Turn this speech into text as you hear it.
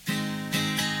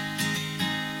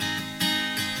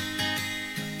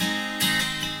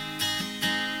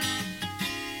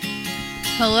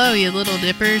Hello, you little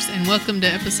dippers, and welcome to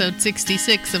episode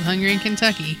 66 of Hungry in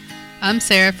Kentucky. I'm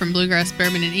Sarah from Bluegrass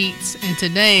Bourbon and Eats, and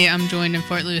today I'm joined in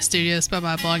Fort Lewis Studios by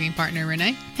my blogging partner,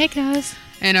 Renee. Hey, guys.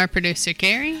 And our producer,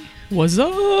 Carrie. What's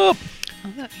up?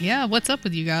 Yeah, what's up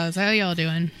with you guys? How y'all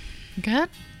doing? Good?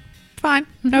 Fine.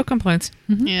 No complaints.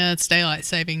 Yeah, it's daylight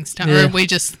savings time. Yeah.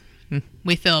 Or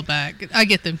we fell back. I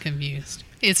get them confused.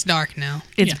 It's dark now.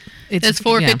 It's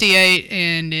 4:58,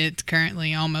 and it's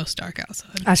currently almost dark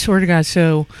outside. I swear to God.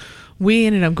 So we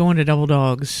ended up going to Double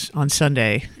Dogs on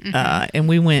Sunday, and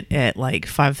we went at like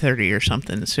 5:30 or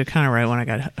something. So kind of right when I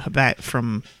got back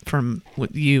from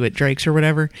with you at Drake's or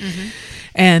whatever.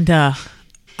 And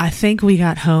I think we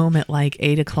got home at like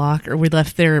 8 o'clock, or we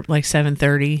left there at like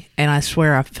 7:30. And I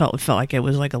swear I felt like it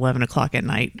was like 11 o'clock at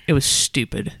night. It was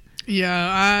stupid. Yeah,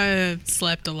 I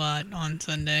slept a lot on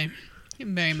Sunday.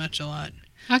 Very much a lot.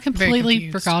 I completely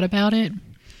forgot about it.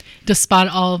 Despite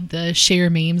all of the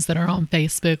share memes that are on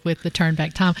Facebook with the turn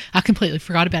back time, I completely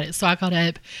forgot about it. So I got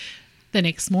up the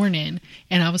next morning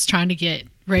and I was trying to get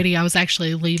ready. I was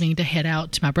actually leaving to head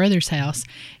out to my brother's house.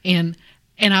 And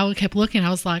I kept looking.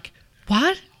 I was like,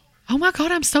 what? Oh my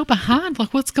God, I'm so behind.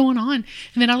 Like, what's going on?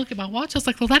 And then I look at my watch. I was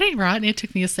like, well, that ain't right. And it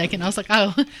took me a second. I was like,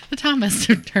 oh, the time must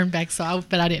have turned back.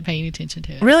 But I didn't pay any attention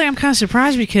to it. Really, I'm kind of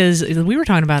surprised because we were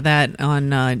talking about that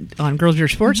on Girls Beer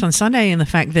Sports on Sunday, and the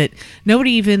fact that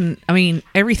nobody even,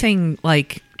 everything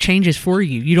like changes for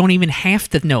you. You don't even have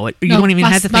to know it. You don't even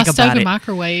have to think about it. My stove and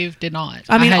microwave did not.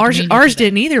 Ours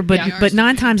didn't either. But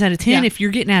 9 times out of 10, Yeah. if you're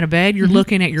getting out of bed, you're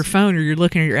looking at your phone or you're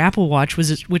looking at your Apple Watch,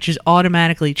 which is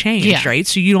automatically changed, Yeah. right?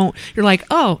 So you're like,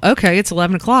 oh, okay, it's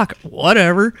 11 o'clock,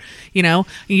 whatever. You don't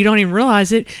even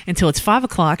realize it until it's 5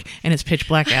 o'clock and it's pitch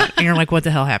black out, and you're like, what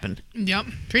the hell happened? Yep,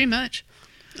 pretty much.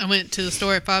 I went to the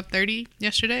store at 5:30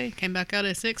 yesterday, came back out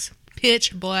at 6,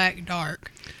 pitch black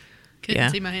dark.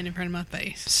 Couldn't see my hand in front of my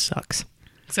face. Sucks.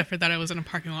 Except for that I was in a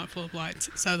parking lot full of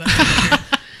lights, so that's not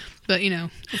true. But,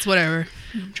 it's whatever.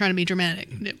 I'm trying to be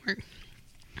dramatic. It didn't work.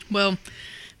 Well,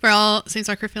 seems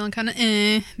like we're feeling kind of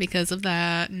because of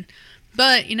that.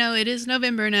 But, it is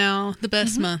November now, the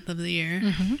best month of the year,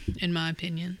 in my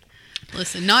opinion.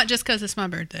 Listen, not just because it's my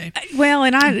birthday. Well,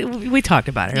 and we talked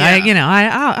about it. Yeah.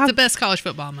 It's the best college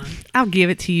football month. I'll give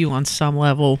it to you on some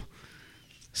level.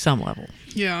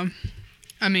 Yeah.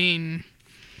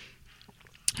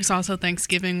 It's also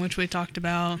Thanksgiving, which we talked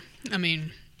about. I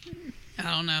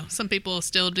don't know. Some people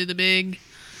still do the big.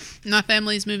 My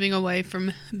family's moving away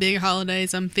from big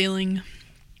holidays. I'm feeling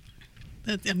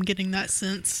that I'm getting that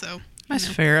sense. So that's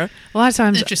fair. A lot of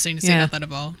times, interesting to see how that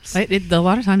evolves. A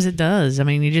lot of times it does.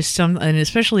 You just and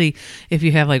especially if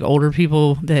you have like older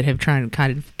people that have kind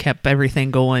of kept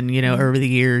everything going, over the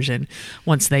years, and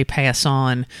once they pass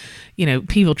on,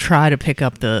 people try to pick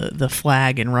up the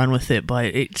flag and run with it, but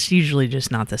it's usually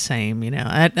just not the same.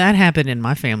 That happened in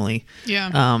my family.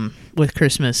 Yeah. With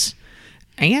Christmas.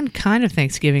 And kind of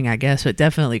Thanksgiving, I guess, but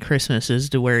definitely Christmas is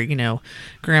to where,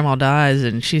 Grandma dies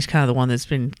and she's kind of the one that's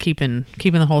been keeping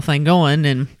the whole thing going.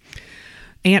 And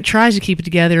Aunt tries to keep it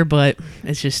together, but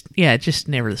it's just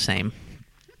never the same.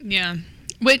 Yeah.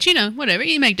 Which, whatever.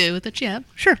 You make do with it. Yeah.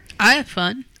 Sure. I have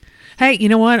fun. Hey, you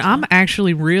know what? I'm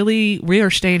actually we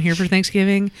are staying here for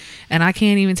Thanksgiving, and I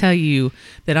can't even tell you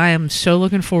that I am so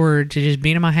looking forward to just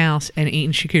being in my house and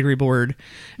eating charcuterie board.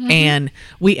 And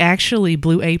we actually,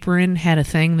 Blue Apron had a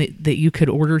thing that you could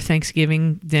order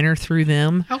Thanksgiving dinner through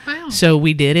them. Oh, wow. So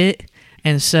we did it.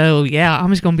 And so, yeah,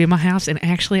 I'm just going to be in my house, and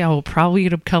actually I will probably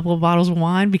get a couple of bottles of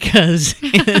wine because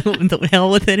the hell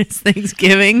with it, it's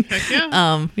Thanksgiving. Heck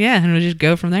yeah. And we'll just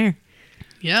go from there.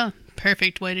 Yeah.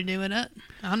 Perfect way to do it up,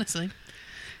 honestly.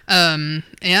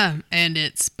 Yeah, and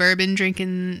it's bourbon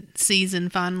drinking season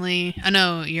finally. I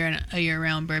know you're a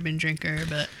year-round bourbon drinker,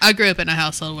 but I grew up in a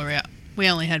household where we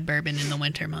only had bourbon in the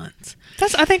winter months.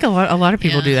 I think a lot of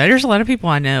people do that. There's a lot of people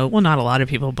I know. Well, not a lot of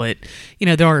people, but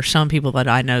there are some people that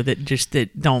I know that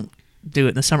don't do it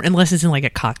in the summer unless it's in like a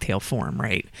cocktail form,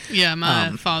 right? Yeah,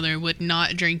 my father would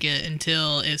not drink it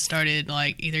until it started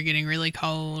like either getting really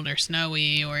cold or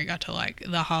snowy, or it got to like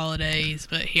the holidays.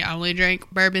 But he only drank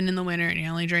bourbon in the winter and he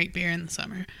only drank beer in the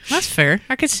summer. That's fair.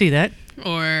 I could see that.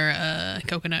 Or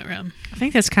coconut rum. I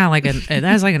think that's kind of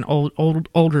like an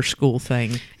older school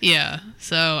thing. Yeah,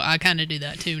 so I kind of do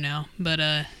that too now. But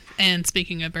and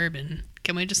speaking of bourbon,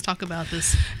 can we just talk about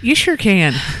this? You sure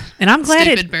can. And I'm glad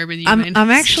I'm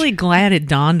actually glad it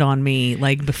dawned on me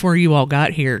like before you all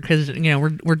got here, because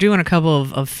we're doing a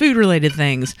couple of food related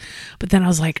things, but then I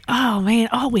was like, oh man,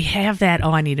 we have that.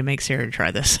 I need to make Sarah try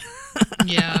this.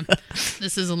 Yeah,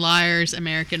 this is a Lyre's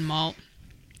American Malt.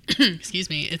 Excuse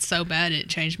me. It's so bad it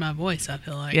changed my voice, I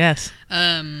feel like. Yes.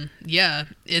 Yeah,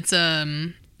 it's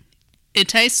it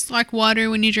tastes like water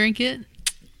when you drink it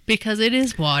because it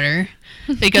is water.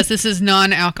 Because this is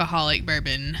non-alcoholic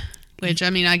bourbon, which, I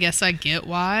mean, I guess I get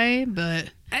why, but...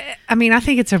 I mean, I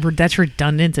think that's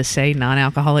redundant to say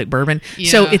non-alcoholic bourbon. Yeah.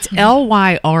 So it's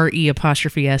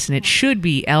LYRE''S, and it should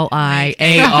be LIAR''S,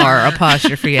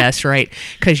 right?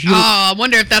 Because Oh, I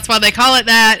wonder if that's why they call it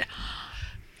that.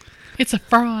 It's a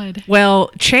fraud. Well,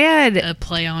 Chad A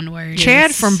play on words.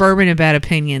 Chad from Bourbon and Bad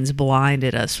Opinions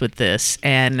blinded us with this,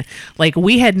 and like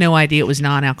we had no idea it was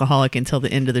non-alcoholic until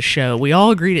the end of the show. We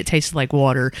all agreed it tasted like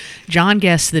water. John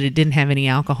guessed that it didn't have any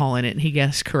alcohol in it, and he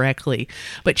guessed correctly.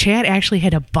 But Chad actually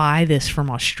had to buy this from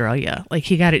Australia. Like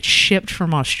he got it shipped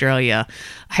from Australia,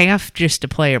 half just to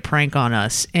play a prank on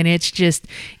us, and it's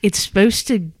supposed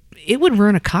to. It would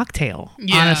ruin a cocktail,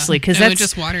 honestly, because it would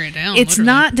just water it down. It's literally.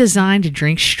 not designed to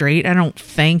drink straight, I don't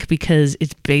think, because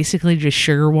it's basically just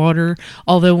sugar water.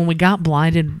 Although when we got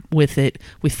blinded with it,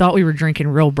 we thought we were drinking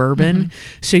real bourbon.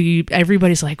 So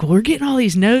everybody's like, "Well, we're getting all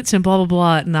these notes and blah blah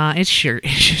blah." Nah, it's just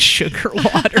sugar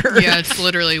water. Yeah, it's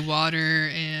literally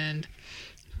water and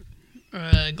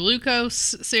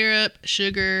glucose syrup,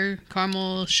 sugar,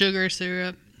 caramel sugar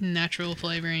syrup, natural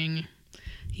flavoring.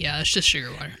 Yeah, it's just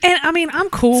sugar water. And I mean, I'm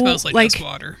cool. It smells like just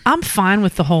water. I'm fine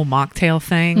with the whole mocktail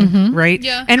thing, right?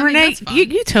 Yeah, And I mean, Renee, that's fine.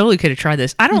 you totally could have tried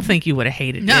this. I don't think you would have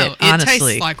hated No, it. it Honestly,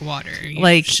 tastes like water. You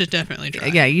Like- should definitely try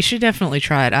it. yeah, you should definitely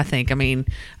try it. I think. I mean,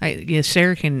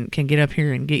 Sarah can get up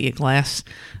here and get you a glass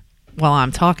while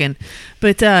I'm talking,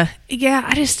 but yeah,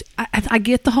 I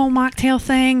get the whole mocktail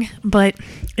thing, but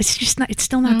it's just not. It's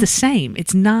still not the same.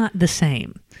 It's not the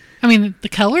same. I mean, the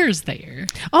color is there.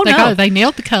 Oh, they no. they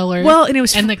nailed the color. Well, and it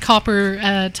was and the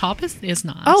copper top is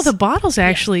nice. Oh, the bottles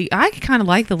actually. I kind of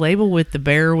like the label with the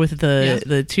bear with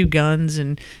the two guns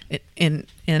and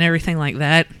everything like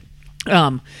that.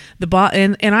 And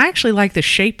I actually like the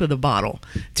shape of the bottle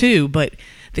too, but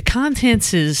the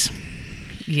contents is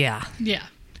yeah.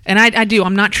 And I do.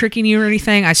 I'm not tricking you or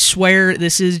anything. I swear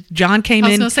this is John came I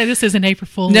was in. going to say this isn't April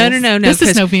Fool's. No. This is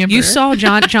 'cause November. You saw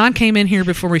John. John came in here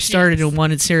before we started Yes. and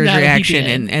wanted Sarah's No, he reaction,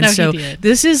 did. and No, he so did.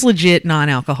 this is legit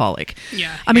non-alcoholic.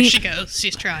 Yeah, I mean, here she goes.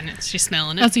 She's trying it. She's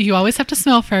smelling it. Oh, so you always have to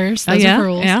smell first. Oh, Those yeah, are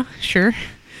rules. yeah, sure.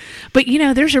 But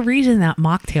there's a reason that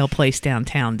mocktail place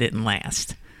downtown didn't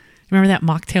last. Remember that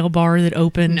mocktail bar that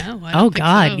opened? No, I don't Oh think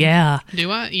God, so. yeah. Do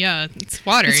I? Yeah, it's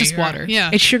water. It's just You're right. water. Yeah.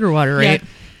 It's sugar water, right?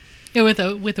 Yeah, with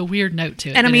a weird note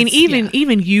to it. And I but mean, it's-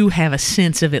 even you have a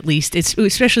sense of at least it's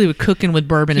especially with cooking with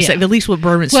bourbon, it's Yeah. at least what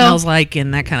bourbon Well- smells like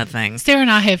and that kind of thing. Sarah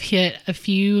and I have hit a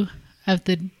few of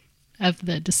the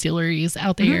distilleries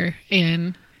out there,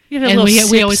 and You have and little we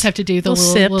sips, always have to do the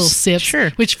little sips, Sure.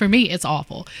 which for me it's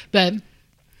awful, but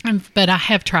I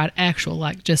have tried actual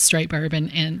like just straight bourbon,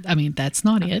 and I mean that's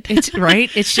not it. It's right.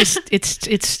 It's just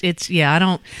it's yeah. I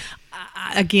don't.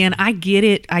 Again, I get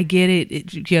it.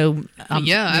 Yeah,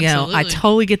 absolutely. I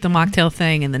totally get the mocktail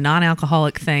thing and the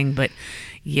non-alcoholic thing, but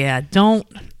yeah, don't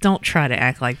try to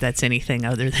act like that's anything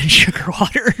other than sugar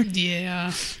water.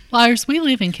 Yeah. Liars, we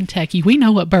live in Kentucky. We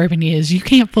know what bourbon is. You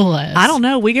can't fool us. I don't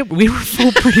know. We were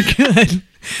full pretty good.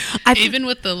 Even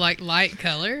with the light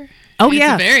color. Oh it's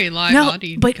yeah, a very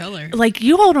light-bodied but, color. Like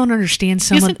you all don't understand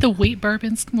some Isn't of the wheat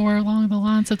bourbons more along the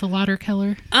lines of the lighter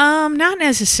color? not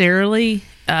necessarily.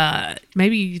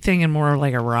 Maybe you're thinking more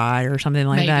like a rye or something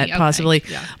like Maybe, that, okay, possibly.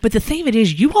 yeah. But the thing of it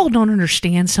is, you all don't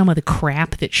understand some of the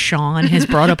crap that Sean has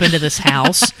brought up into this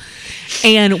house.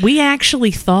 And we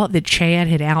actually thought that Chad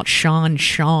had outshone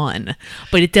Sean,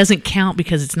 but it doesn't count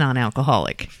because it's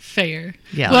non-alcoholic. Fair.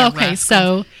 Yeah. Well, What a okay.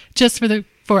 rascal. So just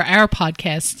for our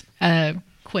podcast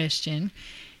question,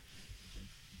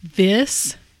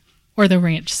 this or the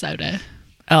ranch soda?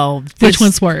 Oh, Which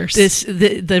one's worse?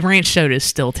 The ranch soda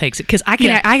still takes it because I could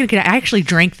actually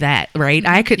drink that, right?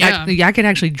 I could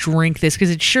actually drink this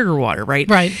because it's sugar water, right?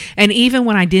 Right. And even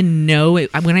when I didn't know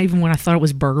it, when I thought it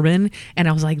was bourbon, and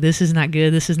I was like, this is not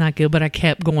good, but I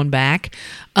kept going back.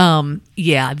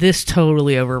 Yeah, this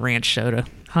totally over ranch soda,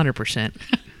 100%.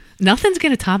 Nothing's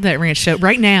gonna top that ranch soda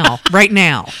right now. Right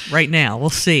now. We'll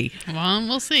see. Well,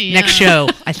 we'll see. Next show,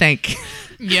 I think.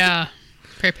 Yeah.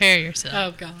 Prepare yourself.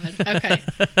 Oh God. Okay.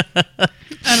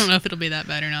 I don't know if it'll be that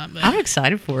bad or not, but I'm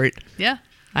excited for it. yeah,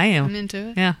 I am. I'm into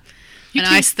it. Yeah. A nice You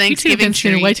two have Thanksgiving been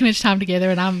spending way treat. too much time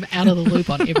together, and I'm out of the loop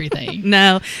on everything.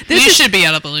 No, You this is should be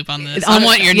out of the loop on this. I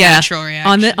want your yeah. natural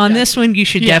reaction. On this one. You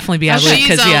should Yeah. definitely be out of the loop She's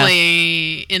because yeah.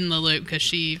 only in the loop because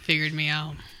she figured me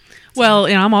out. Well,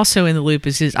 and I'm also in the loop.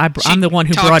 I'm the one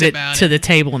who talked brought it about to it. the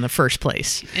table in the first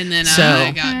place. And then So-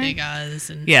 I got big eyes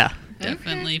and Yeah,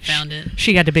 definitely found it.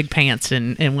 she got the big pants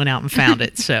and went out and found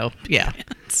it. So yeah,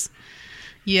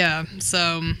 Yeah,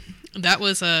 so that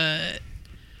was a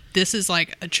this is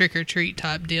like a trick or treat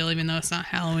type deal, even though it's not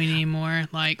Halloween anymore.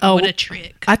 Like, Oh, what a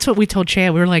trick. That's what we told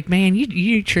Chad. We were like, man,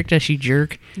 you tricked us, you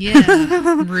jerk.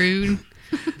 Yeah, rude.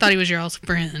 Thought he was your all's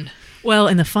friend. Well,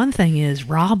 and the fun thing is,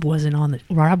 Rob wasn't on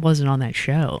that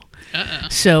show.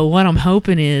 So what I'm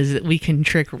hoping is that we can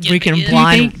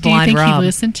blind Do you think Rob. he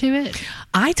listened to it?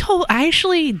 I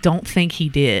actually don't think he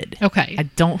did. Okay. I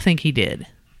don't think he did.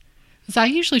 So I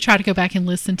usually try to go back and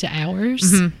listen to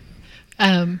ours.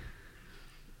 Mm-hmm.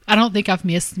 I don't think I've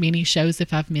missed many shows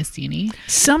if I've missed any.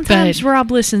 Sometimes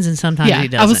Rob listens and sometimes Yeah, he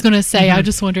doesn't. I was going to say, I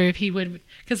just wonder if he would,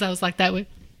 because I was like, that would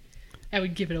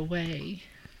give it away.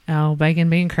 Oh, Bacon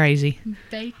being crazy.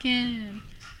 Bacon.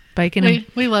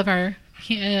 We love our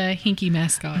hinky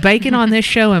mascot. Bacon on this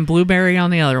show and Blueberry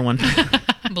on the other one.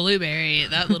 Blueberry,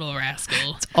 that little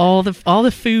rascal. all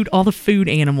the food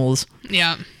animals.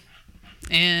 Yeah.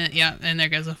 And there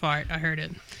goes a fart. I heard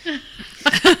it.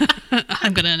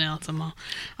 I'm gonna announce them all.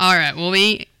 All right. Well,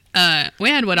 we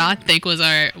had what I think was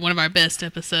one of our best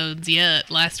episodes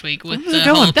yet last week with the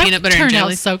whole peanut butter and turned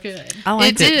jelly. out so good. I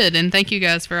liked It did, and thank you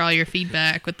guys for all your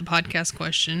feedback with the podcast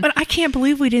question. But I can't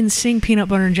believe we didn't sing Peanut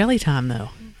Butter and Jelly Time though.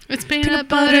 It's peanut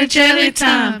butter jelly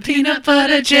time. Peanut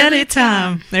butter jelly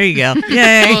time. There you go.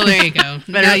 Yay. Oh, there you go.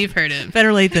 Now you've heard it.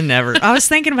 Better late than never. I was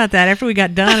thinking about that after we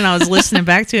got done and I was listening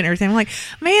back to it and everything. I'm like,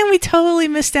 man, we totally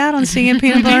missed out on singing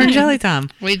Peanut Butter and Jelly Time.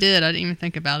 We did. I didn't even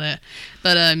think about it.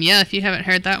 But yeah, if you haven't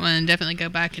heard that one, definitely go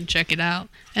back and check it out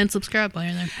and subscribe while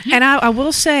you're there. And I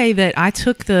will say that I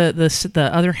took the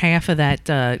other half of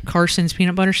that Carson's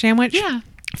peanut butter sandwich. Yeah.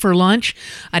 For lunch.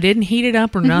 I didn't heat it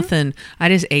up or nothing. I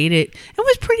just ate it. It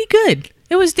was pretty good.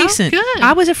 It was decent. Good.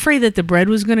 I was afraid that the bread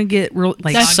was going to get real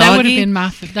That soggy. would have been my.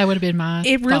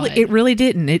 It thought. really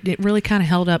didn't. It really kind of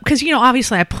held up because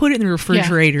obviously I put it in the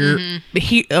refrigerator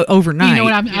overnight. You know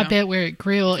what? I bet where it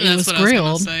grilled, That's what I was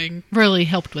gonna say. really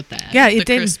helped with that. Yeah, The it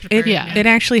did. crisp bread, yeah. It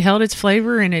actually held its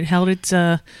flavor and it held its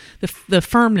the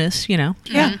firmness. Yeah,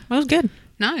 it was good.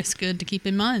 Nice. Good to keep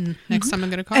in mind next time I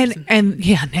go to Carson. And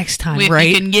yeah, next time, We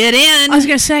right? can get in. I was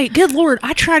gonna say, good Lord,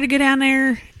 I tried to get down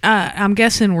there. I'm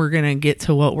guessing we're gonna get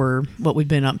to what we've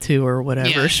been up to or whatever.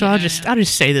 Yeah, so yeah, I'll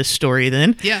just say this story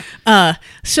then. Yeah.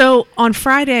 So on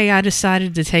Friday, I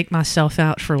decided to take myself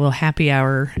out for a little happy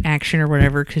hour action or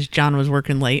whatever because John was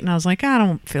working late, and I was like, I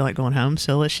don't feel like going home,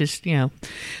 so let's just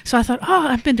So I thought, oh,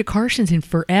 I've been to Carson's in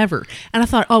forever, and I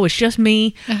thought, oh, it's just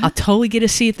me. I'll totally get a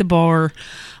seat at the bar.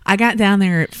 I got down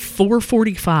there at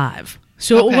 4:45,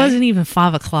 so it wasn't even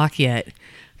 5 o'clock yet.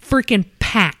 Freaking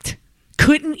packed.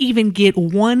 Couldn't even get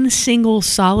one single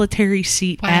solitary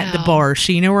seat at the bar.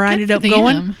 So you know where I ended up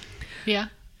going? Yeah.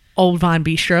 Old Vine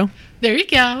Bistro. There you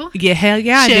go. Yeah, hell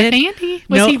yeah, Chef I did. Andy.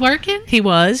 Was he working? He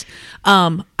was.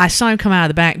 I saw him come out of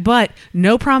the back, but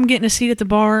no problem getting a seat at the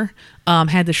bar.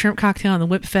 Had the shrimp cocktail and the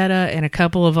whipped feta and a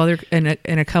couple of other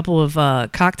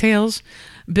cocktails.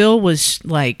 Bill was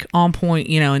like on point,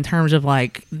 in terms of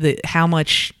like how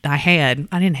much I had.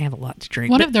 I didn't have a lot to drink.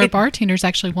 One of their bartenders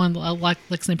actually won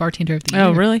Lexington Bartender of the Year.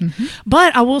 Oh, really? Mm-hmm.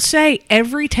 But I will say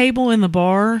every table in the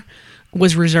bar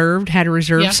was reserved, had a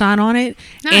reserve sign on it.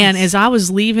 Nice. And as I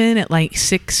was leaving at like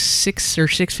 6 or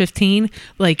 6:15,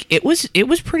 like it was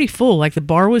pretty full. Like the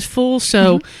bar was full.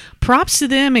 So props to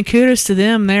them and kudos to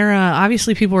them. They're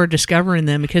obviously people are discovering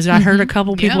them because I heard a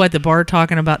couple people at the bar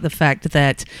talking about the fact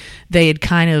that they had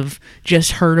kind of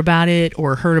just heard about it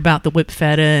or heard about the whipped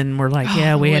feta and were like,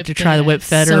 yeah, we have to try the whipped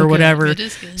feta or whatever. It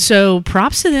is good. So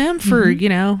props to them for,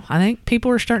 I think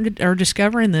people are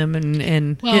discovering them and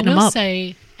hitting them we'll up.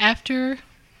 say after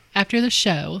the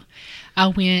show, I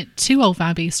went to Old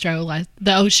Vine Bistro,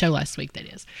 the old show last week, that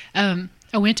is.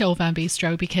 I went to Old Vine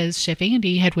Bistro because Chef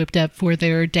Andy had whipped up for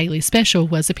their daily special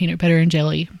was a peanut butter and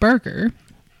jelly burger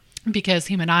because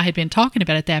him and I had been talking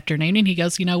about it that afternoon, and he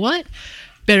goes, you know what?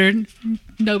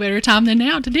 No better time than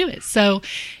now to do it. So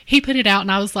he put it out,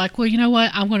 and I was like, well, you know what?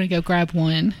 I'm going to go grab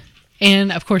one.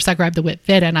 And, of course, I grabbed the whipped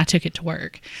feta, and I took it to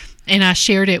work. And I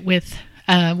shared it with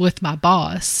my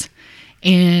boss.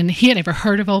 And he had never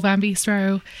heard of Old Vine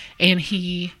Bistro, and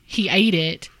he ate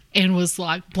it and was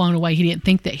like blown away. He didn't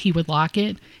think that he would like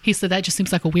it. He said that just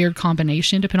seems like a weird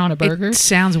combination to put on a burger. It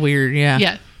sounds weird, yeah.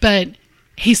 Yeah, but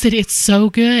he said it's so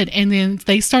good. And then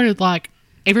they started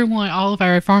all of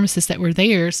our pharmacists that were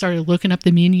there started looking up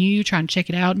the menu, trying to check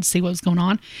it out and see what was going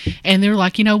on. And they're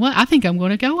like, you know what? I think I'm going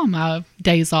to go on my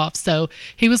days off. So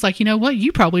he was like, you know what?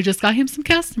 You probably just got him some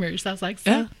customers. I was like,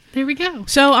 There we go.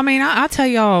 So, I mean, I'll tell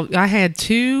y'all, I had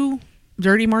two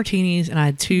dirty martinis, and I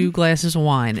had 2 glasses of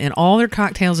wine. And all their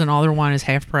cocktails and all their wine is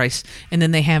half price. And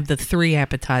then they have the 3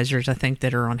 appetizers, I think,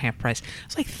 that are on half price.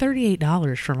 It's like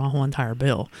 $38 for my whole entire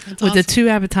bill. That's with awesome. the 2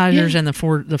 appetizers and the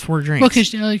four drinks. Well,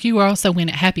 because you also win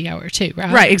at happy hour too,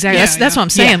 right? Right, exactly. Yeah, That's what I'm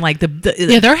saying. Yeah. Like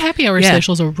Their happy hour Yeah.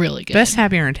 specials are really good. best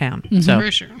happy hour in town. So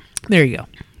For sure. there you go.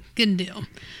 Good deal.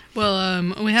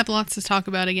 Well, we have lots to talk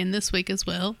about again this week as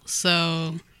well.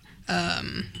 So,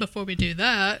 before we do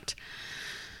that,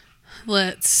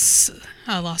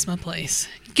 I lost my place.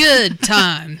 Good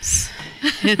times.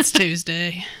 It's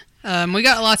Tuesday. We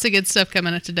got lots of good stuff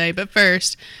coming up today. But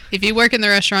first, if you work in the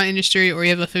restaurant industry or you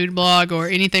have a food blog or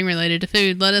anything related to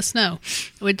food, let us know.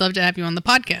 We'd love to have you on the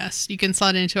podcast. You can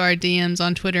slide into our DMs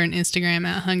on Twitter and Instagram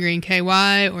at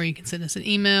hungryandky, or you can send us an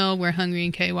email. We're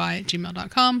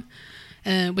hungryandky@gmail.com.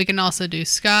 We can also do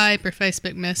Skype or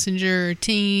Facebook Messenger or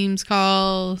Teams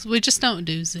calls. We just don't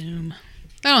do Zoom.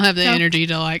 I don't have the energy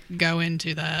to go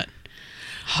into that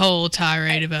whole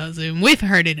tirade about Zoom. We've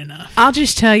heard it enough. I'll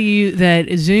just tell you that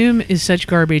Zoom is such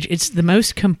garbage. It's the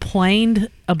most complained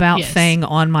about thing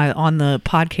on the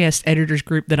podcast editors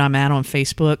group that I'm at on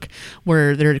Facebook,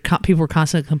 where people are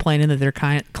constantly complaining that their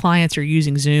clients are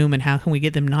using Zoom and how can we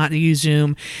get them not to use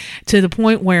Zoom, to the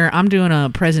point where I'm doing a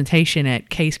presentation at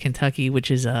Case, Kentucky,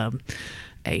 which is a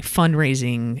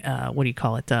fundraising, what do you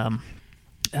call it?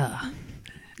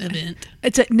 Event.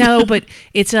 It's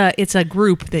a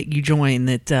group that you join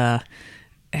that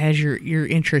has your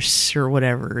interests or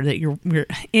whatever that you're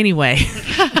anyway.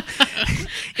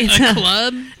 It's a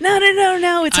club?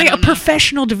 No. It's like a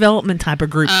professional development type of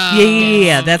group.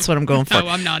 Yeah. That's what I'm going for. Oh,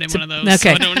 I'm not in one of those. Okay.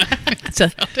 So I don't know.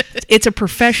 It's a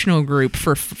professional group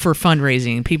for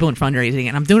fundraising, people in fundraising,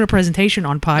 and I'm doing a presentation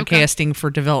on podcasting for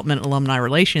development alumni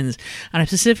relations, and I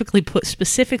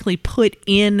specifically put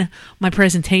in my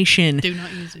presentation. Do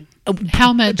not use it.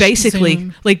 How much? Basically,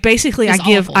 Zoom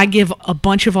I give a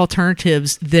bunch of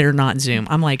alternatives that are not Zoom.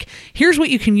 I'm like, here's what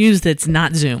you can use that's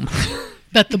not Zoom.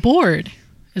 But the board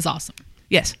is awesome.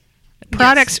 Yes,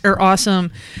 products are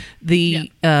awesome. The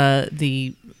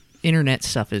internet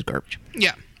stuff is garbage.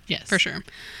 Yeah. Yes, for sure.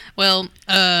 Well,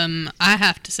 I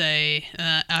have to say,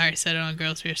 I already said it on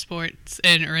Girls Fear Sports,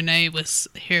 and Renee was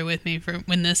here with me for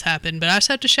when this happened, but I just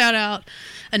have to shout out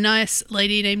a nice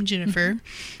lady named Jennifer.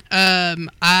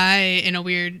 I, in a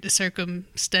weird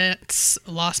circumstance,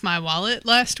 lost my wallet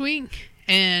last week,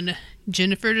 and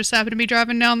Jennifer just happened to be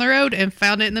driving down the road and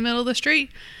found it in the middle of the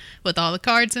street with all the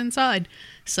cards inside.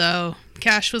 So,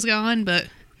 cash was gone, but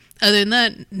other than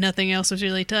that, nothing else was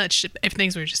really touched.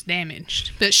 Things were just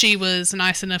damaged. But she was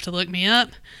nice enough to look me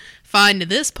up, find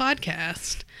this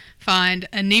podcast, find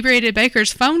Inebriated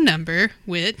Baker's phone number,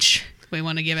 which we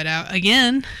want to give it out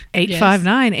again.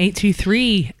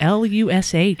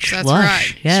 859-823-LUSH. That's Lush.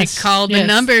 right. Yes. She called the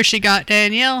number. She got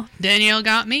Danielle. Danielle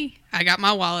got me. I got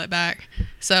my wallet back.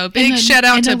 So big shout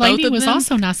out to both of them. And the lady was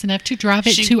also nice enough to drive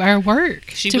it to our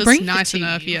work. She to was bring nice it to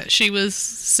enough. you. Yeah, she was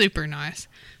super nice.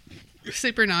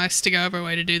 Super nice to go over her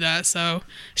way to do that. So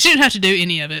she didn't have to do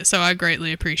any of it. So I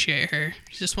greatly appreciate her.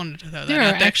 Just wanted to throw that out there.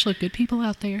 There are actually good people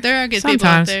out there. There are good people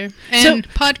out there. And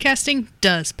podcasting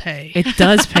does pay. It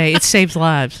does pay. It saves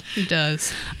lives. It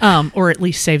does. Or at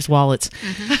least saves wallets.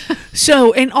 Mm-hmm.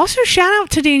 So, and also shout out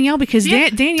to Danielle, because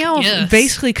Danielle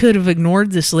basically could have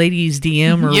ignored this lady's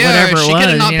DM or whatever it was. She could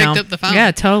have not picked up the phone.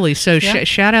 Yeah, totally. So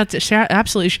shout out to,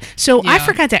 absolutely. So I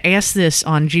forgot to ask this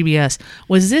on GBS.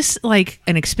 Was this like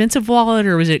an expensive wallet,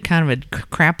 or was it kind of a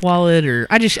crap wallet, or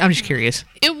I'm just curious.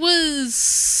 It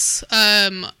was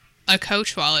a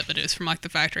Coach wallet, but it was from like the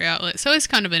factory outlet, so it's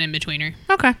kind of an in-betweener.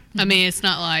 Okay. I mean, it's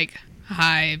not like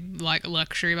high like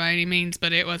luxury by any means,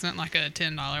 but it wasn't like a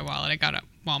 $10 wallet I got at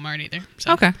Walmart either.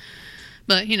 So. Okay.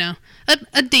 But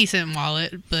a decent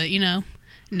wallet. But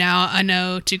now I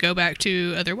know to go back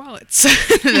to other wallets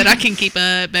that I can keep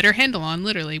a better handle on,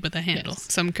 literally with a handle.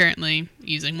 Yes. So I'm currently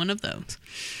using one of those.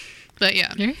 But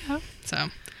yeah, there you go. So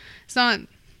it's not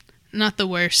the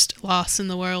worst loss in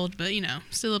the world, but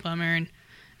still a bummer, and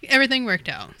everything worked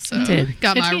out. So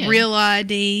got my real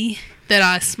ID that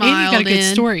I smiled in. And you got a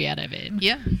good story out of it.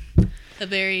 Yeah, a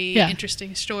very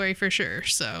interesting story for sure.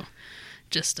 So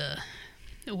just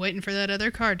waiting for that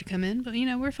other card to come in, but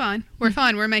we're fine. We're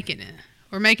fine. We're making it.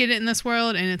 We're making it in this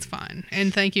world, and it's fine.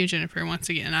 And thank you, Jennifer, once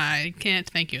again. I can't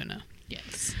thank you enough.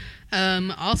 Yes.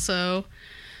 Also,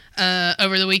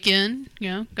 over the weekend,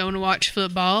 going to watch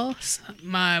football.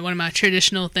 One of my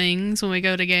traditional things when we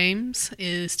go to games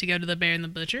is to go to the Bear and the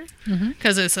Butcher,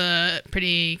 because it's a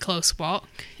pretty close walk,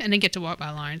 and I get to walk by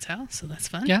Lauren's house, so that's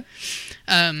fun. Yeah.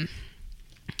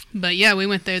 But yeah, we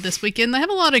went there this weekend. They have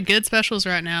a lot of good specials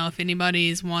right now if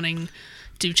anybody's wanting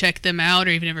to check them out,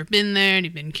 or you've never been there and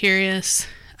you've been curious,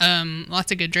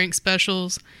 lots of good drink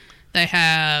specials. They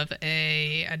have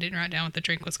I didn't write down what the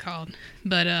drink was called,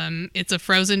 but it's a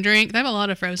frozen drink. They have a lot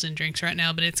of frozen drinks right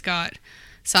now, but it's got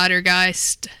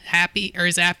Cidergeist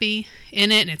Zappy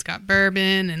in it, and it's got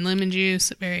bourbon and lemon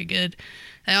juice. Very good.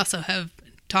 They also have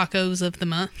tacos of the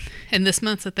month, and this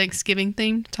month's a Thanksgiving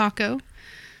themed taco.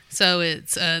 So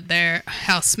it's their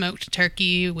house smoked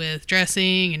turkey with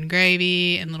dressing and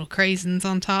gravy and little craisins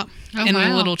on top, and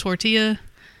a little tortilla.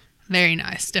 Very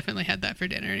nice. Definitely had that for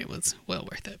dinner, and it was well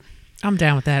worth it. I'm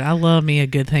down with that. I love me a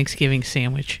good Thanksgiving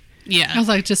sandwich. Yeah, I was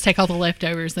like, just take all the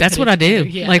leftovers. That's what I do.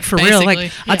 Yeah. Like for Basically, real.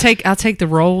 Like yeah. I'll take the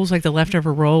rolls, like the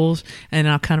leftover rolls, and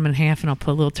I'll cut them in half, and I'll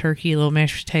put a little turkey, a little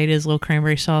mashed potatoes, a little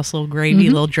cranberry sauce, a little gravy,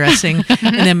 a little dressing,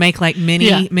 and then make like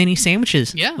mini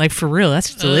sandwiches. Yeah, like for real.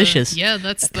 That's delicious. Yeah,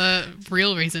 that's the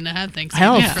real reason to have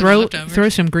Thanksgiving. Hell, throw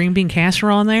some green bean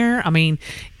casserole in there. I mean,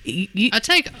 I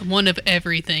take one of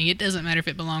everything. It doesn't matter if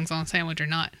it belongs on a sandwich or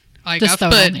not. Like Just I've throw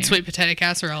it on put there. sweet potato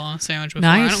casserole on a sandwich before.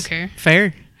 nice. I don't care.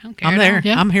 Fair. I don't care. I'm at there. all.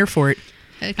 Yeah. I'm here for it.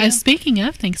 Heck yeah. Speaking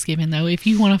of Thanksgiving, though, if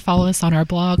you want to follow us on our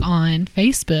blog on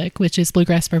Facebook, which is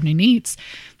Bluegrass Bourbon and Eats,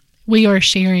 we are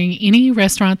sharing any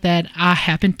restaurant that I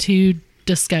happen to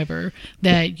discover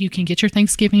that you can get your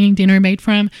Thanksgiving dinner made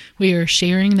from. We are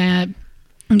sharing that.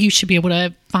 You should be able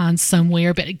to find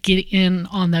somewhere, but get in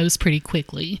on those pretty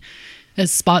quickly as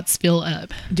spots fill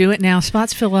up. Do it now.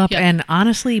 Spots fill up, Yep. and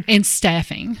honestly, And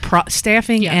staffing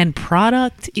staffing Yeah. and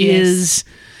product Yes. is.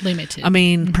 limited. I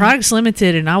mean, product's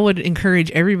limited, and I would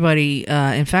encourage everybody.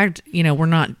 In fact, we're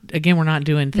not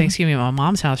doing Thanksgiving at my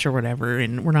mom's house or whatever,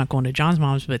 and we're not going to John's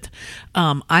mom's. But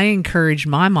I encourage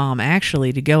my mom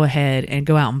actually to go ahead and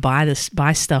go out and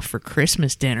buy stuff for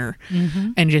Christmas dinner,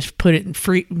 and just put it in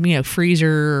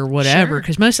freezer or whatever.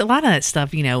 Sure. Because a lot of that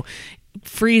stuff,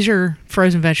 freezer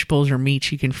frozen vegetables or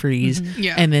meats you can freeze,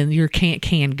 Yeah. and then your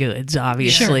canned goods,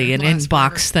 obviously, Sure. and Lasts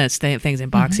box that's things in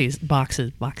boxes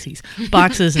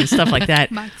and stuff like that.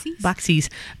 Boxies.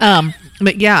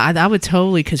 But yeah, I would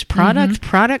totally, because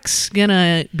product's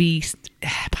gonna be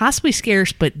possibly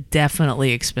scarce, but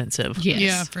definitely expensive. yes.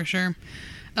 Yeah, for sure.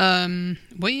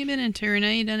 What you been into,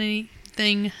 Renee? You done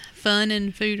anything fun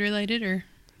and food related, or?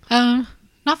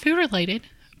 Not food related,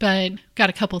 but got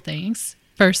a couple things.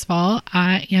 First of all,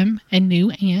 I am a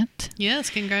new aunt. Yes,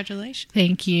 congratulations.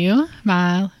 Thank you.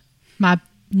 My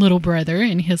little brother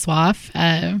and his wife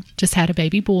just had a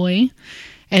baby boy.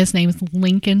 His name is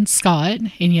Lincoln Scott,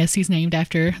 and yes, he's named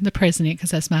after the president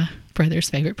because that's my brother's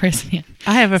favorite president.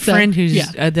 I have a friend who's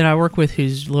yeah. that I work with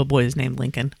whose little boy is named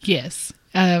Lincoln. Yes.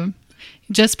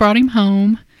 Just brought him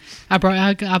home. I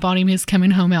bought him his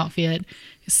coming home outfit.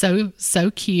 So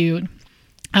cute.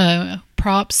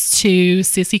 Props to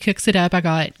Sissy Cooks It Up. I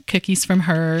got cookies from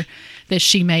her that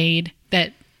she made,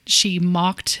 that she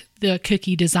mocked the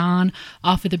cookie design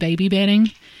off of the baby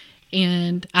bedding.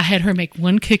 And I had her make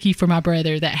one cookie for my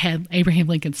brother that had Abraham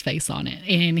Lincoln's face on it.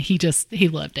 And he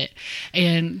loved it.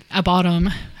 And I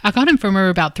got him from her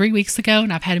about 3 weeks ago,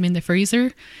 and I've had them in the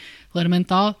freezer. Let them in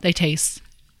thaw. They taste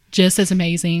just as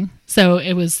amazing. So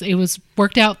it was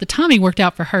worked out. The timing worked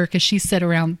out for her because she sat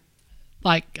around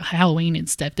like Halloween and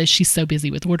stuff that she's so busy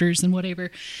with orders and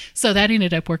whatever. So that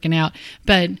ended up working out.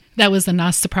 But that was a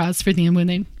nice surprise for them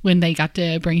when they got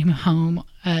to bring him home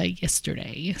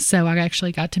yesterday. So I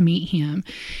actually got to meet him.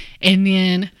 And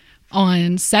then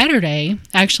on Saturday,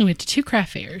 I actually went to 2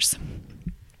 craft fairs.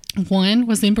 One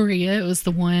was in Berea. It was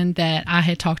the one that I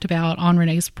had talked about on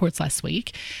Renee's Reports last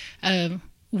week.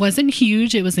 Wasn't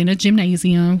huge. It was in a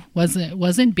gymnasium.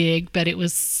 Wasn't big, but it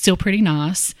was still pretty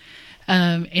nice.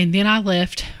 And then I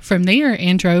left from there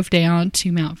and drove down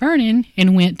to Mount Vernon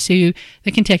and went to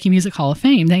the Kentucky Music Hall of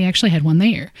Fame. They actually had one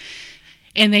there.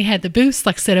 And they had the booths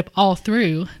set up all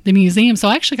through the museum. So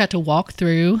I actually got to walk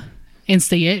through and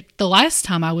see it. The last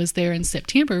time I was there in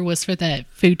September was for that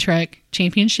food truck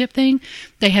championship thing.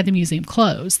 They had the museum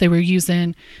closed. They were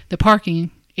using the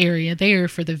parking area there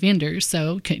for the vendors,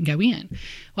 so couldn't go in.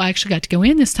 Well, I actually got to go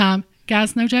in this time.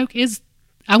 Guys, no joke,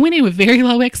 I went in with very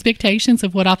low expectations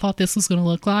of what I thought this was going to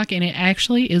look like, and it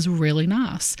actually is really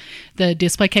nice. The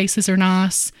display cases are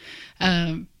nice.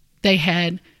 They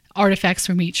had artifacts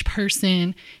from each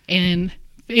person, and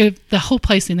the whole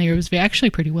place in there was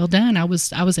actually pretty well done. I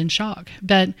was in shock,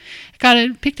 but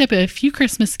picked up a few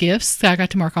Christmas gifts that I got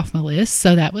to mark off my list,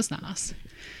 so that was nice.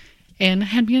 And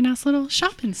had me a nice little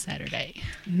shopping Saturday.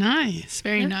 Nice.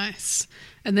 Very nice.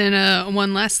 And then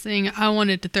one last thing I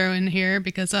wanted to throw in here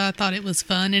because I thought it was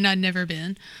fun and I'd never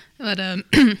been. But a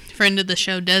friend of the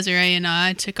show, Desiree, and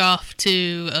I took off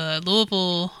to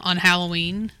Louisville on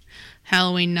Halloween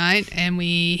night, and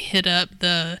we hit up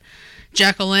the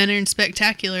jack-o'-lantern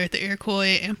spectacular at the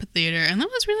Iroquois Amphitheater, and that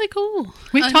was really cool.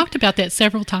 We've talked about that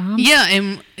several times. Yeah,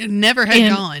 and it never had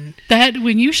gone. That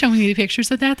when you showed me the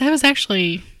pictures of that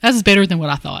was better than what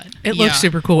I thought. It looks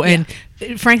super cool, and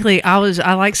frankly, I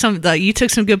like some. You took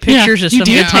some good pictures of you some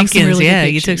did good take some pumpkins. really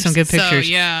good You took some good pictures.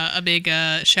 So a big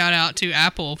shout out to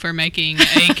Apple for making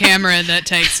a camera that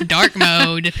takes dark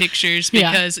mode pictures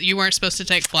because you weren't supposed to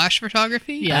take flash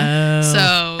photography. Yeah.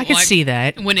 So I can see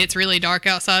that when it's really dark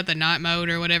outside, the night mode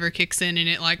or whatever kicks in, and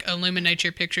it like illuminates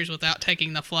your pictures without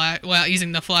taking the flash,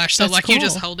 using the flash. So That's you cool.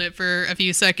 just hold it for a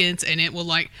few seconds, and it will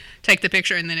like take the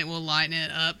picture, and then it will lighten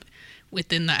it up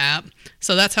within the app.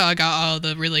 So that's how I got all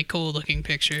the really cool looking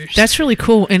pictures. That's really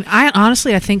cool, and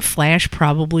I think Flash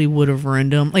probably would have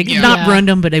ruined them. Like not ruined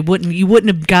them, but you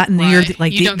wouldn't have gotten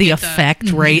the effect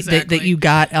that you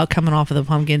got out coming off of the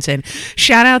pumpkins. And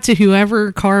shout out to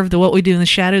whoever carved the What We Do in the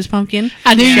Shadows pumpkin.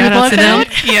 I knew you would love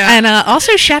that. Yeah, and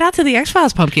also shout out to the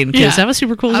X-Files pumpkin because that was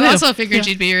super cool. I too. also figured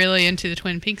you'd be really into the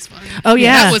Twin Peaks one. Oh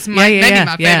yeah, that was maybe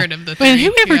my favorite of the three. Well,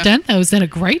 whoever done those did a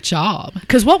great job.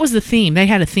 Because what was the theme? They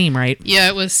had a theme, right? Yeah,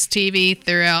 it was TV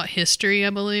throughout history,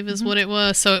 I believe is what it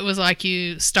was. So it was like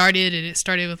it started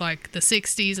with like the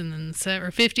 60s and then or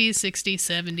 50s, 60s,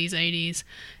 70s, 80s.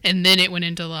 And then it went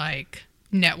into like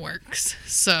networks.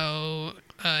 So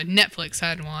Netflix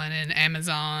had one and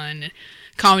Amazon.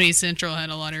 Comedy Central had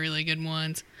a lot of really good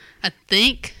ones. I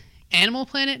think Animal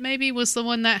Planet maybe was the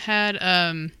one that had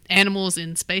animals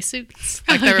in spacesuits,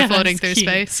 like they were floating through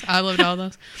space. I loved all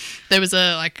those. There was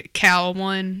a like cow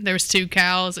one. There was 2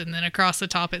 cows, and then across the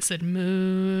top it said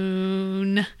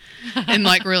moon in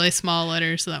like really small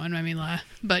letters. So that one made me laugh.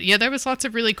 But yeah, there was lots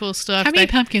of really cool stuff. How many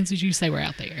pumpkins did you say were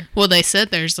out there? Well, they said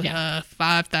there's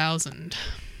 5,000.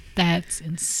 That's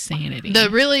insanity. The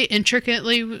really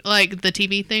intricately like the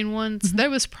TV themed ones, there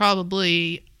was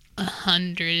probably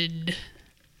 100.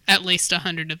 At least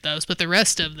 100 of those, but the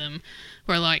rest of them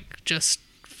were like just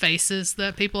faces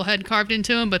that people had carved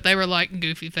into them, but they were like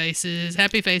goofy faces,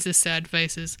 happy faces, sad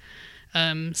faces.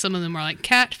 Some of them were like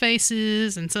cat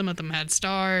faces, and some of them had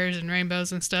stars and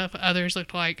rainbows and stuff. Others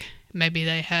looked like maybe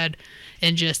they had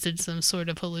ingested some sort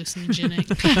of hallucinogenic.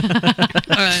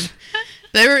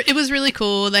 It was really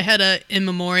cool. They had a in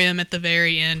memoriam at the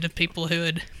very end of people who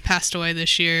had passed away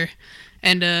this year.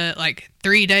 And like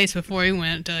 3 days before we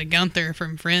went, Gunther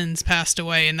from Friends passed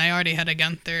away, and they already had a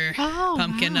Gunther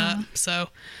pumpkin up. So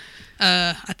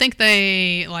I think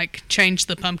they like changed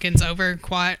the pumpkins over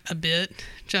quite a bit,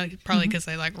 probably because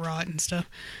they like rot and stuff.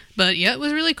 But yeah, it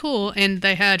was really cool, and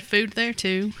they had food there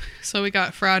too. So we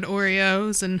got fried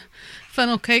Oreos and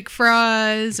funnel cake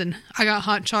fries, and I got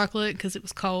hot chocolate because it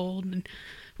was cold. And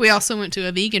we also went to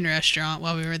a vegan restaurant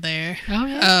while we were there. Oh,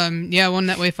 yeah? One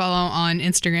that we follow on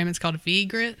Instagram. It's called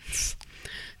V-Grits.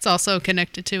 It's also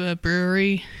connected to a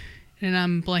brewery, and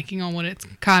I'm blanking on what it's...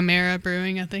 Chimera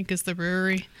Brewing, I think, is the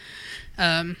brewery.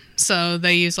 So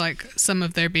they use, like, some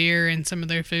of their beer and some of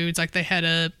their foods. Like, they had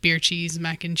a beer cheese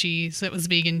mac and cheese that was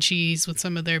vegan cheese with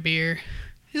some of their beer.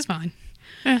 It's fine.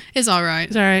 Yeah. It's all right.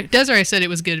 It's all right. Desiree said it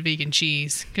was good vegan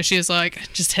cheese because she was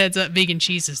like, just heads up, vegan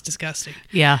cheese is disgusting.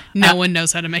 Yeah. No one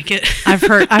knows how to make it. I've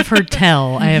heard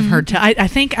tell. I have heard tell. I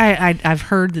think I've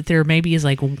heard that there maybe is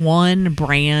like one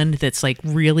brand that's like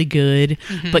really good,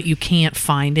 but you can't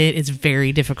find it. It's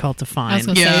very difficult to I was find.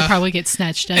 going to say it probably gets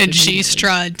snatched up. And she's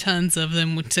tried tons of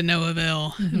them to no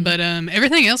avail. But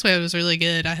everything else we had was really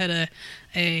good. I had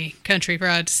a country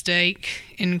fried steak,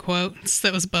 in quotes,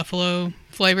 that was buffalo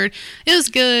flavored. It was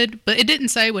good, but it didn't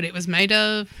say what it was made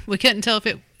of. We couldn't tell if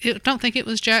it don't think it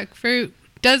was jackfruit.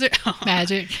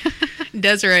 Magic.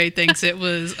 Desiree thinks it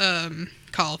was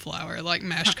cauliflower, like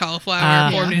mashed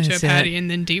cauliflower formed into a patty and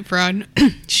then deep fried.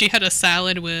 She had a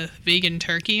salad with vegan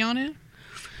turkey on it,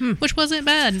 which wasn't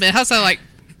bad, but it also like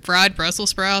fried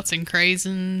Brussels sprouts and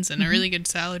craisins and a really good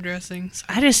salad dressing. So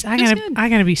I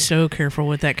gotta be so careful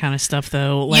with that kind of stuff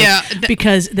though. Like, yeah,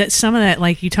 because that some of that,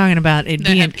 like you talking about it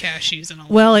they being have cashews and all.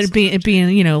 Well, it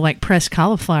being like pressed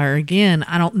cauliflower again.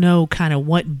 I don't know kind of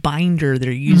what binder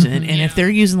they're using, and if they're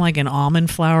using like an almond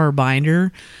flour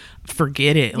binder,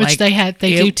 forget it. Which like,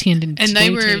 they do tend to. And they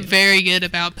were very good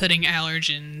about putting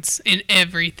allergens in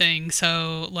everything.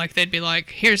 So, like, they'd be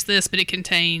like, here's this, but it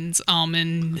contains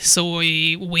almond,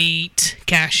 soy, wheat,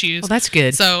 cashews. Well, that's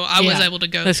good. So I was able to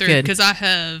go through, good. because I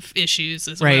have issues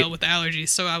as well with allergies.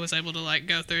 So I was able to, like,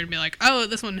 go through and be like, oh,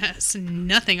 this one has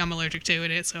nothing I'm allergic to in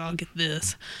it, so I'll get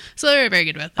this. So they were very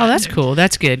good about that. Oh, that's cool.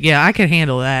 That's good. Yeah, I could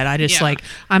handle that. I just,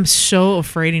 I'm so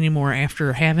afraid anymore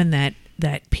after having that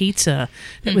pizza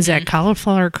that was that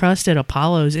cauliflower crust at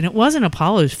Apollo's, and it wasn't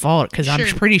Apollo's fault because I'm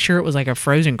pretty sure it was like a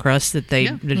frozen crust that they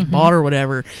just bought or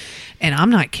whatever. And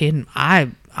I'm not kidding. I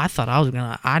I thought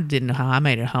I didn't know how I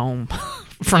made it home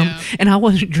from, Yeah. and I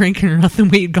wasn't drinking or nothing.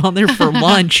 We had gone there for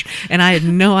lunch, and I had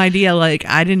no idea. Like,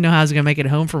 I didn't know how I was going to make it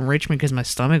home from Richmond because my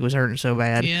stomach was hurting so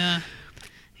bad. Yeah.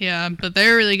 Yeah, but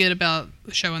they're really good about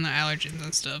showing the allergens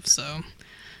and stuff, so.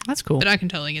 That's cool. But I can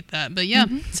totally get that. But yeah,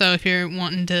 so if you're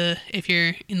in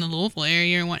the Louisville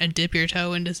area and want to dip your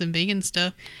toe into some vegan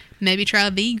stuff, maybe try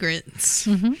V-Grits.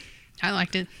 Mm-hmm. I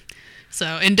liked it. So,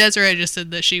 and Desiree just said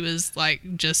that she was like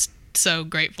just so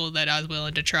grateful that I was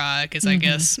willing to try because I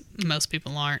guess most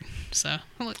people aren't. So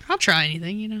I'll try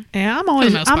anything, you know. Yeah,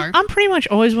 most part. I'm pretty much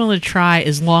always willing to try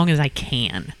as long as I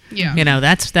can. Yeah. You know,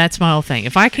 that's my whole thing.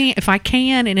 If I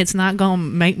can and it's not going to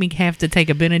make me have to take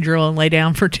a Benadryl and lay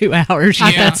down for 2 hours,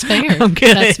 Yeah. That's fair. I'm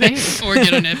good. That's fair. Or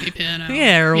get an EpiPen.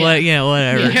 yeah, or what,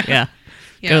 whatever. Yeah. Yeah.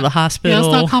 Go to the Yeah, hospital.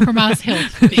 let's not compromise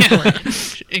health. Yeah,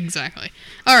 exactly.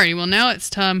 Alrighty, well now it's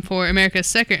time for America's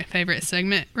second favorite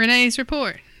segment, Renee's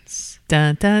Reports.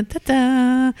 Dun, dun, dun,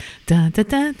 dun, dun, dun,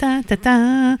 dun, dun,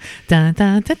 dun, dun, dun,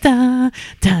 dun, dun, dun,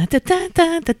 dun, dun,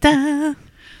 dun, dun, dun.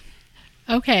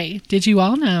 Okay, did you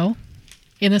all know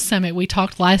in the summit we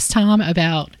talked last time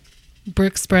about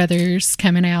Brooks Brothers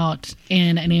coming out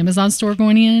and an Amazon store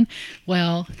going in?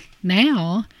 Well,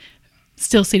 now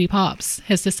Steel City Pops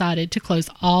has decided to close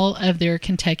all of their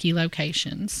Kentucky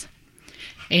locations,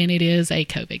 and it is a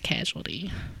COVID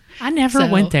casualty. I never So-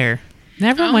 went there.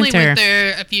 Never I only went there. went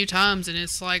there a few times, and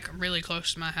it's like really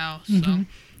close to my house. So,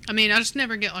 I mean, I just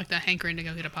never get like that hankering to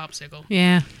go get a popsicle.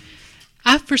 Yeah.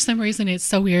 For some reason, it's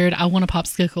so weird. I want a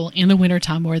popsicle in the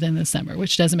wintertime more than the summer,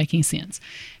 which doesn't make any sense.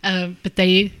 But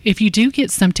if you do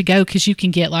get some to go, because you can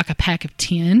get like a pack of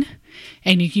 10,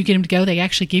 and you get them to go, they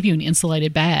actually give you an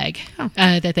insulated bag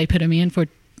that they put them in for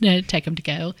take them to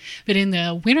go. But in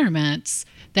the winter months,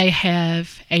 they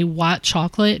have a white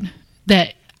chocolate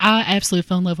that I absolutely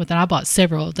fell in love with, and I bought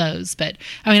several of those. But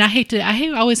I mean, I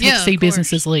always hate Yeah, to see of course.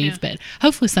 businesses leave, Yeah. but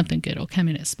hopefully something good will come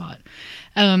in its spot.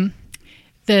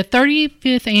 The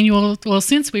 35th annual, well,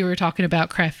 since we were talking about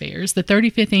craft fairs, the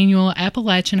 35th annual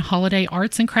Appalachian Holiday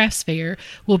Arts and Crafts Fair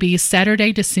will be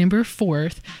Saturday, December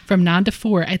 4th from 9 to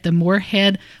 4 at the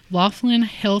Moorhead Laughlin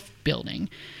Health Building.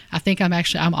 I think I'm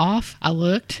off. I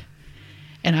looked,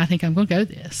 and I think I'm going to go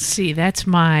this. See, that's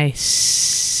my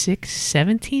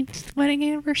 17th wedding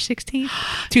anniversary, 16th?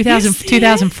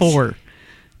 2004.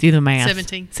 Do the math.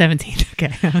 17. 17.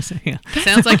 Okay. Yeah.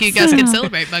 Sounds like you guys could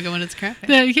celebrate by going to the craft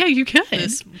fair. Yeah, you could.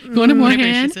 This- Going to whatever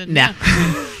she Moorhead, said, Nah.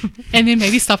 and then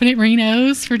maybe stopping at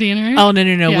Reno's for dinner. Oh no!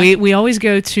 Yeah. We always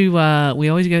go to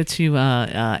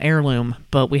Heirloom,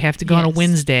 but we have to go on a Yes.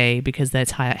 Wednesday because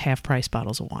that's half price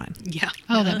bottles of wine. Yeah.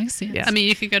 Oh, that makes sense. Yeah. I mean,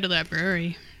 you could go to that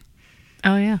brewery.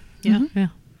 Oh yeah, Yeah. yeah.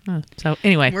 So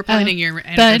anyway, We're planning your But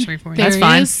anniversary for you. That's there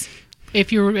fine. is-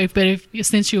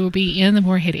 since you will be in the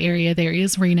Moorhead area, there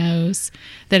is Reno's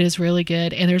that is really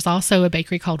good, and there's also a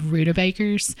bakery called Ruta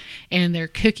Bakers, and their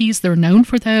cookies, they're known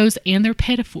for those, and their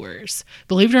pettifours.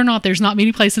 Believe it or not, there's not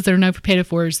many places that are known for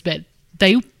pettifours, but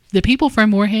the people from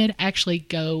Moorhead actually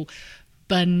go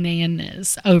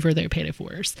bananas over their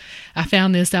pettifours. I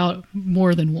found this out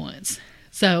more than once.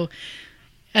 So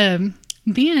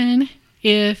then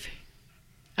if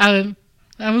I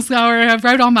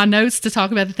wrote on my notes to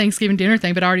talk about the Thanksgiving dinner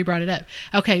thing, but I already brought it up.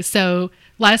 Okay, so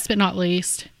last but not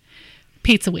least,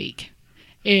 Pizza Week.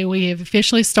 We have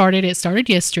officially started. It started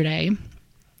yesterday,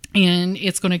 and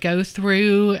it's going to go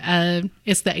through,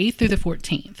 it's the 8th through the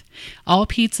 14th. All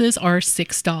pizzas are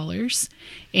 $6,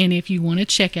 and if you want to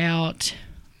check out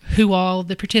who all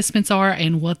the participants are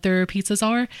and what their pizzas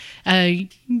are,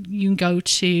 you can go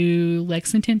to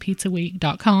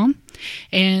LexingtonPizzaWeek.com.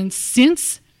 And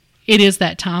since it is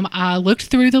that time, I looked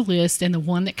through the list, and the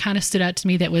one that kind of stood out to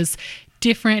me that was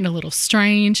different and a little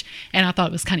strange, and I thought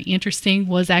it was kind of interesting,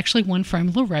 was actually one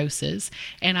from La Rosa's.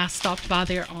 And I stopped by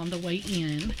there on the way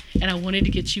in, and I wanted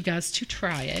to get you guys to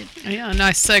try it. Yeah, a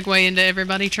nice segue into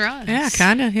everybody tries. yeah,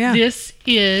 kind of, yeah. This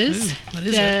is what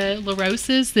is the La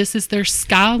Rosa's. This is their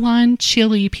Skyline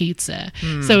Chili Pizza.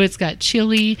 So it's got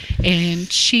chili and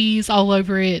cheese all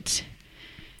over it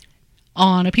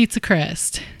on a pizza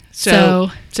crust. So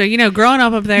growing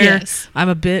up there, Yes. I'm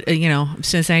a bit,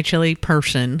 Cincinnati chili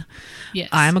person. Yes.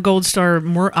 I'm a Gold Star.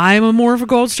 I'm a more of a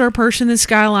Gold Star person than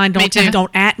Skyline. Me too.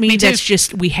 Don't at me. Me too. That's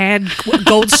just we had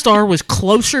Gold Star was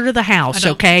closer to the house.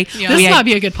 don't- Okay, yeah. This we had, might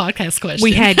be a good podcast question.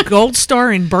 we had Gold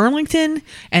Star in Burlington,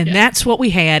 and that's what we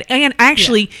had. And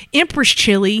actually, Empress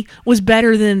Chili was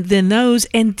better than those,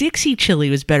 and Dixie Chili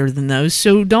was better than those.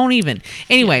 So don't even.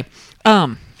 Anyway,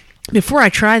 before I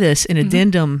try this, an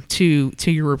addendum to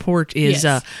your report is,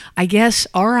 Yes. I guess,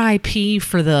 R.I.P.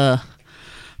 for the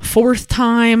fourth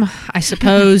time, I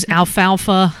suppose,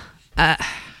 alfalfa.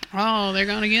 Oh, they're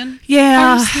gone again?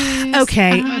 Yeah. Horses.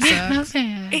 Okay. I didn't know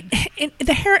that.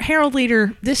 The Herald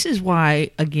Leader, this is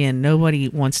why, again, nobody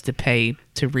wants to pay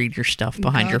to read your stuff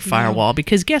behind your God, no. firewall.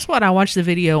 Because guess what? I watched the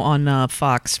video on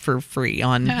Fox for free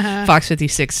on Fox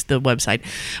 56, the website.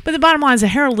 But the bottom line is the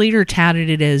Herald Leader touted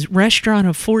it as restaurant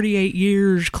of 48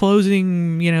 years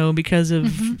closing, because of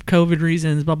COVID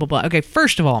reasons, blah, blah, blah. Okay,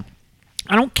 first of all,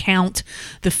 I don't count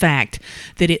the fact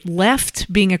that it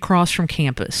left being across from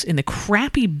campus in the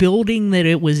crappy building that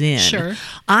it was in. Sure.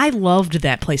 I loved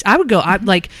that place. I would go,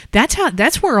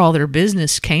 that's where all their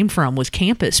business came from, was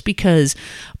campus, because,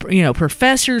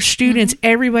 professors, students,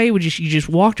 everybody you just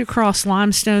walked across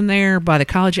Limestone there by the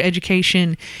College of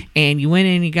Education, and you went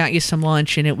in, you got you some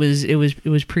lunch, and it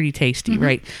was pretty tasty,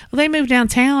 right? Well, they moved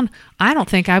downtown. I don't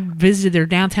think I visited their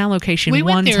downtown location We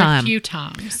one went there time. a few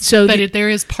times, So but there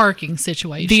is parking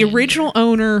situation. The original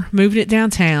owner moved it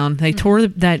downtown. They tore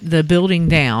the building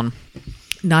down.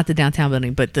 Not the downtown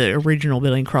building, but the original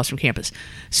building across from campus.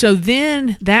 So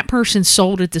then that person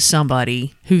sold it to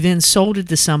somebody who then sold it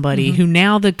to somebody who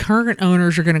now the current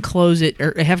owners are going to close it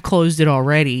or have closed it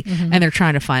already, and they're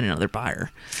trying to find another buyer.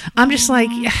 I'm just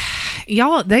like,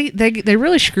 y'all, they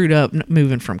really screwed up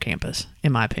moving from campus,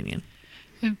 in my opinion.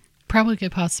 Probably a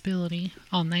good possibility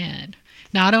on that.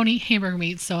 Now, I don't eat hamburger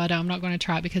meat, so I'm not going to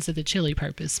try it because of the chili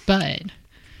purpose, but...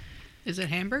 Is it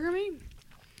hamburger meat?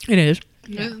 It is.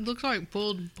 Yeah. It looks like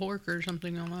pulled pork or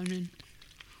something on mine.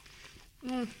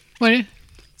 What?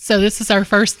 So this is our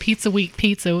first Pizza Week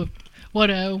pizza. What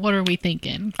are we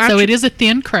thinking? So Actually- it is a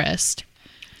thin crust.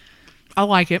 I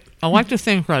like it. I like the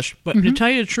thin crust. But to tell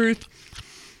you the truth,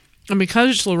 and because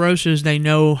it's La Rosa's, they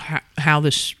know how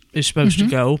this is supposed to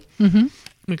go.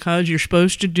 Because you're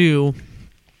supposed to do...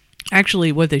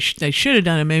 Actually, what they should have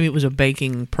done, and maybe it was a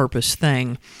baking purpose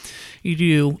thing, you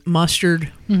do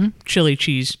mustard, chili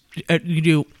cheese. You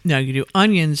do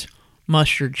onions,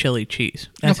 mustard, chili cheese.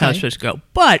 That's how it's Okay. supposed to go.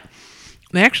 But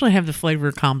they actually have the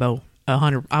flavor combo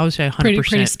 100. I would say 100%.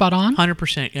 Pretty spot on.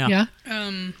 100%. Yeah.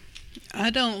 Yeah. I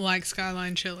don't like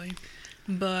Skyline chili,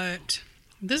 but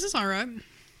this is all right.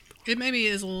 It maybe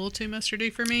is a little too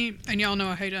mustardy for me, and y'all know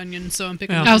I hate onions, so I'm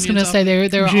picking. Yeah. the I was going to onions say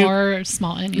off. there You- are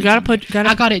small onions. You gotta in there. put. Gotta,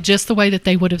 I got it just the way that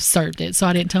they would have served it, so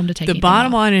I didn't tell them to take the anything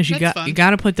bottom off. line is you That's got fine. you got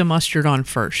to put the mustard on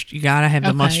first. You got to have the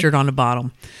Okay. mustard on the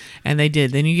bottom, and they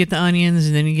did. Then you get the onions,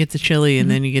 and then you get the chili, and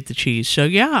then you get the cheese. So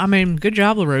yeah, I mean, good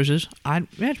job, La Rosa's.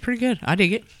 It's pretty good. I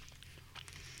dig it.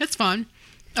 It's fine.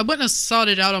 I wouldn't have sought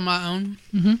it out on my own,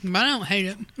 but I don't hate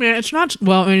it. Yeah, it's not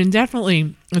well. I mean,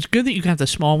 definitely, it's good that you got the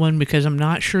small one because I'm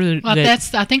not sure that. Well,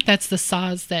 that I think that's the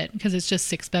size that because it's just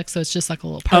 $6, so it's just like a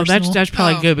little oh, personal. that's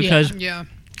probably Oh, good because Yeah.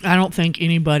 I don't think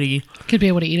anybody. could be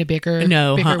able to eat a bigger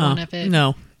one of it.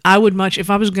 No, I would much if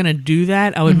I was gonna do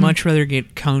that. I would much rather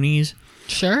get Coney's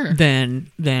Sure. than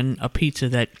a pizza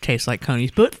that tastes like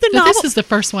Coney's. But But this is the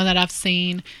first one that I've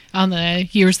seen on the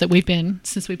years that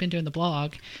since we've been doing the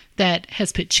blog that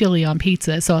has put chili on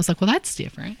pizza. So I was like, well, that's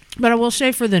different. But I will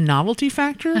say for the novelty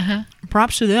factor,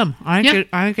 props to them. I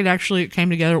think it actually came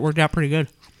together. It worked out pretty good.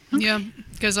 Yeah,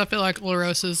 because I feel like La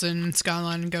Rosa's and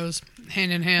Skyline goes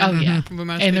hand in hand. Oh yeah, with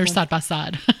most and they're people. side by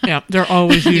side. Yeah, they're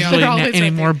always usually They're always right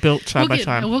anymore there. built side by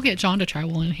side. We'll get John to try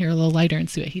one in here a little later and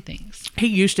see what he thinks. He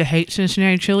used to hate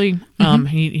Cincinnati chili.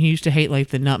 He used to hate like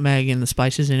the nutmeg and the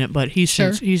spices in it, but he's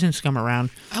Sure. since come around.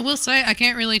 I will say I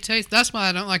can't really taste. That's why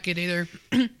I don't like it either.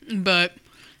 But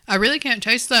I really can't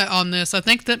taste that on this. I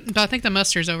think the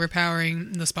mustard's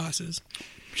overpowering the spices.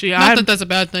 See, Not that that's a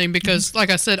bad thing because, like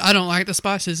I said, I don't like the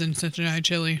spices in Cincinnati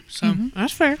chili. So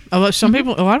that's fair. A lot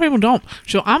of people don't.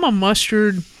 So I'm a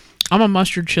mustard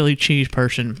chili cheese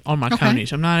person on my Okay.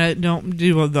 Coney's. I don't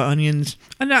do the onions.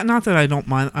 And not that I don't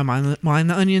mind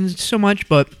the onions so much,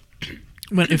 but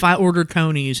if I order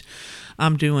Coney's,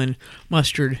 I'm doing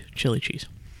mustard chili cheese.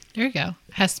 There you go.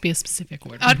 Has to be a specific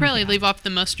order. I'd probably leave off the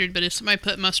mustard, but if somebody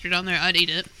put mustard on there, I'd eat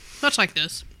it. Much like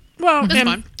this. Well, That's and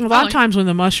fine. a lot of times when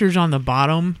the mustard's on the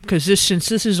bottom, because since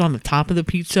this is on the top of the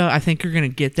pizza, I think you're going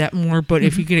to get that more. But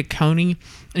if you get a Coney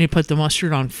and you put the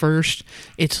mustard on first,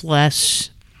 it's less.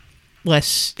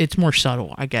 It's more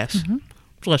subtle, I guess.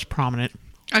 It's less prominent.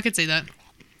 I could see that.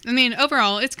 I mean,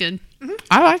 overall, it's good.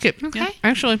 I like it. Okay.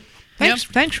 Actually, thanks,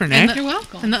 Yep. thanks, Renee. And the- You're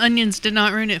welcome. And the onions did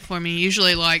not ruin it for me.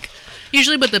 Usually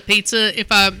with the pizza, if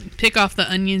I pick off the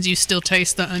onions, you still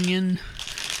taste the onion,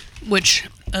 which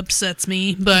upsets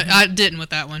me. But I didn't with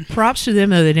that one. Props to them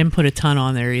though; they didn't put a ton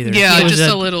on there either. Yeah, It was just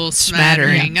a little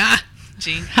smattering.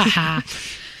 Gee. Haha.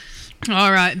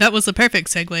 All right, that was the perfect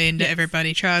segue into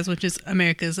Everybody Tries, which is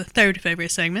America's third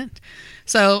favorite segment.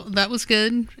 So that was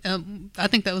good. I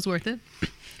think that was worth it.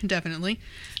 Definitely.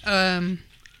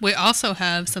 We also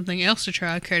have something else to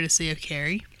try, courtesy of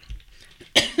Carrie.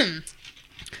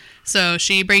 So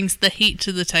she brings the heat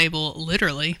to the table,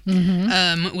 literally,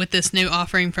 with this new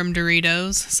offering from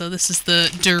Doritos. So this is the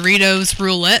Doritos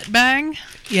roulette bag.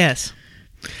 Yes.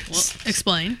 Well,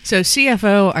 explain. So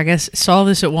CFO, I guess, saw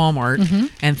this at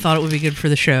Walmart and thought it would be good for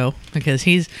the show because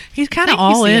he's kind of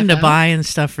all into buying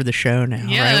stuff for the show now.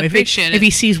 Yeah, right? I appreciate it. If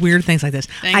he sees weird things like this,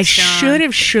 Thanks, I John. should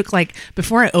have shook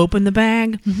before I opened the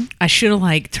bag. I should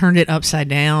have turned it upside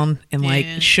down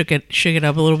and shook it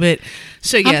up a little bit.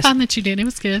 So I'm yes, fine that you did. It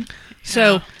was good.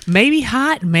 so maybe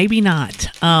hot, maybe not.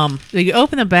 You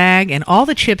open the bag and all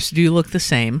the chips do look the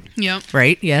same. Yep.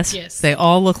 Right? Yes. Yes. They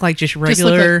all look like just Just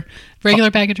look regular. like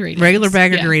regular bag of Doritos. Regular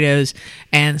bag of Yeah. Doritos,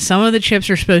 and some of the chips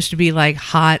are supposed to be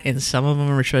hot, and some of them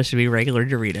are supposed to be regular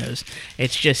Doritos.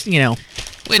 It's just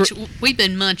Which we've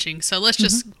been munching. So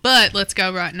let's let's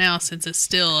go right now since it's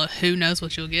still who knows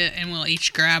what you'll get, and we'll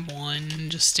each grab one and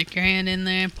just stick your hand in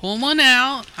there, pull one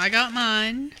out. I got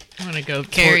mine. I'm gonna go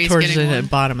Carrie's towards getting the one.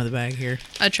 bottom of the bag here.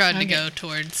 I tried to Okay. go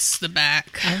towards the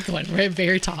back. I'm the one right at the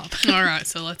very top. All right,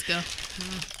 so let's go.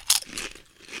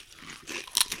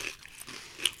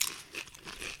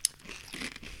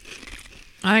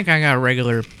 I think I got a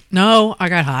regular. No, I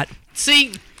got hot.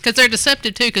 See, because they're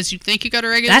deceptive too, because you think you got a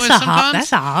regular That's one a hot. sometimes,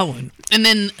 That's a hot one. and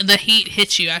then the heat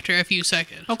hits you after a few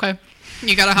seconds. Okay.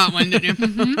 You got a hot one, didn't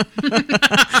you?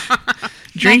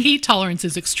 My heat tolerance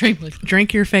is extremely.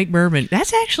 Drink your fake bourbon.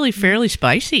 That's actually fairly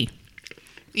spicy.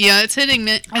 Yeah, it's hitting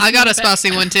me. I not got a a bad-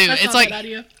 spicy one too. That's It's not a like bad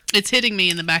idea. it's hitting me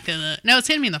in the back of the. No, it's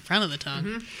hitting me in the front of the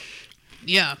tongue.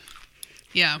 Yeah,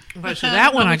 yeah. Okay, so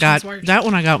that one I which got. one's worse. That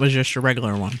one I got was just a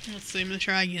regular one. Let's see. I'm gonna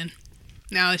try again.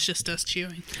 Now it's just us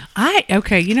chewing.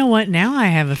 Okay, you know what? Now I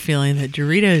have a feeling that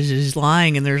Doritos is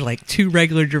lying, and there's 2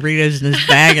 regular Doritos in this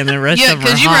bag, and the rest Yeah, of them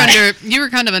are because hot. you were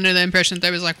kind of under the impression that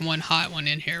there was one hot one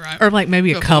in here, right? Or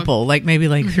maybe a Before. couple, maybe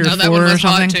 3 No, or that 4 one or was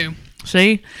hot something. too.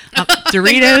 See,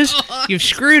 Doritos, you've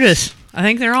screwed us. I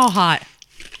think they're all hot.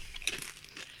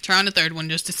 Trying a third one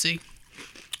just to see.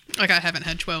 I haven't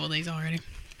had 12 of these already.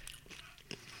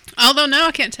 Although now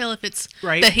I can't tell if it's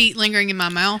Right. the heat lingering in my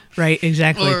mouth Right,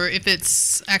 exactly. or if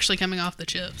it's actually coming off the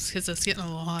chips because it's getting a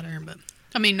little hotter. But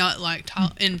I mean, not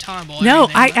intolerable. or No,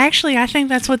 anything, I think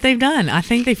that's what they've done. I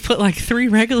think they've put 3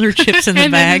 regular chips in the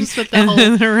And then bag, just put the and whole-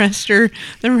 then the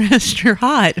rest are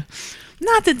hot.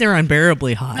 Not that they're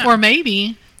unbearably hot. Or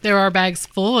maybe there are bags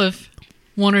full of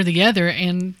one or the other,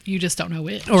 and you just don't know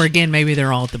which. Or again, maybe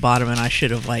they're all at the bottom, and I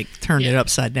should have turned it Yeah.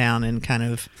 upside down and kind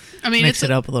of I mean, mix it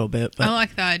up a little bit. But I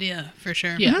like the idea for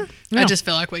sure. Yeah. Yeah. I just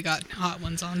feel like we got hot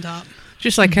ones on top.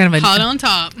 just kind of a Hot on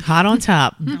top. hot on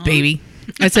top, baby.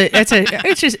 It's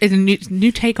a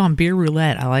new take on beer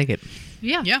roulette. I like it.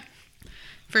 Yeah. Yeah.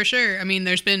 For sure. I mean,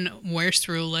 there's been worse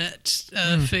roulette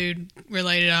food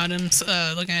related items.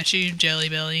 Looking at you, Jelly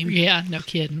Belly. Yeah, no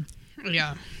kidding.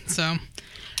 Yeah. So,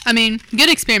 I mean, good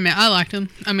experiment. I liked them.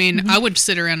 I mean, I would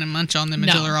sit around and munch on them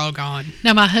until No. they're all gone.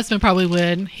 Now, my husband probably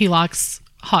would. He likes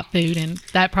hot food, and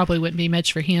that probably wouldn't be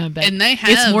much for him, but And they it's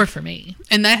have- more for me.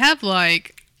 And they have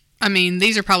I mean,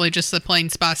 these are probably just the plain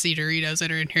spicy Doritos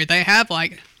that are in here. They have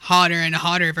hotter and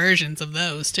hotter versions of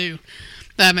those too.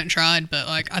 That I haven't tried, but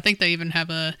I think they even have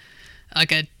a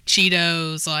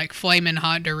Cheetos flaming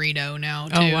hot Dorito now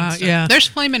too. Oh, wow, So yeah. there's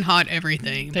flaming hot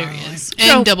everything. There by the way. is. And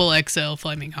So- double XL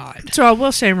flaming hot. So I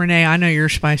will say, Renee, I know your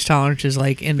spice tolerance is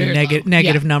in the Very low.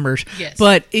 negative Yeah. numbers. Yes.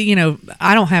 But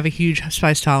I don't have a huge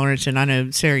spice tolerance, and I know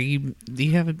Sarah, you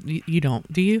have you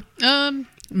don't, do you?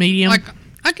 Medium.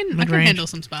 I can Mid-range? handle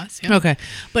some spice. Yeah. Okay,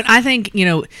 but I think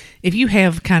if you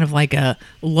have kind of a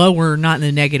lower, not in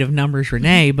the negative numbers,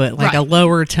 Renee, but a Right.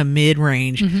 lower to mid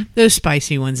range, those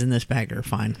spicy ones in this bag are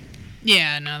fine.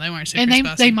 Yeah, no, they weren't super And they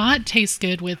spicy. might taste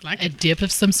good with Like a it. dip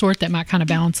of some sort that might kind of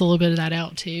balance a little bit of that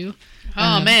out, too.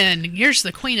 Oh man, you're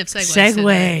the queen of segues.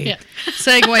 Segway. Yeah.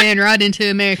 Segueing right into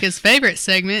America's favorite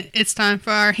segment, it's time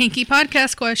for our Hinky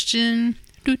podcast question.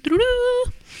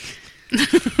 Doo-doo-doo.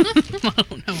 I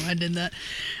don't know why I did that.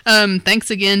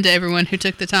 Thanks again to everyone who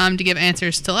took the time to give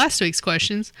answers to last week's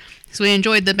questions. So we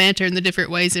enjoyed the banter and the different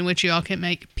ways in which you all can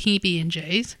make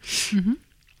PB&Js. Mm-hmm.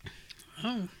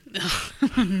 Oh,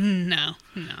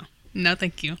 no,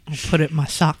 thank you. I'll put it in my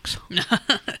socks.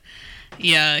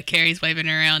 Yeah, Carrie's waving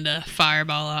around a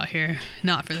fireball out here.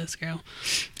 Not for this girl.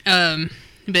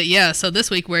 But yeah, so this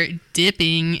week we're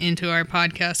dipping into our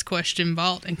podcast question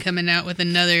vault and coming out with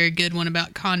another good one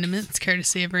about condiments,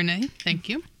 courtesy of Renee. Thank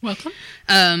you. Welcome.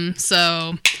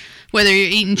 So whether you're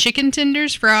eating chicken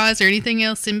tenders, fries, or anything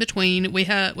else in between, we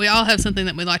all have something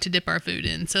that we like to dip our food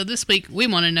in. So this week we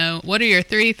want to know, what are your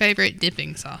 3 favorite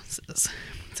dipping sauces?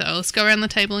 So let's go around the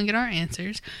table and get our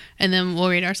answers, and then we'll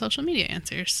read our social media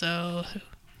answers. So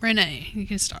Renee, you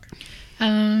can start.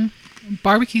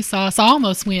 barbecue sauce. I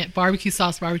almost went barbecue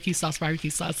sauce,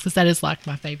 because that is like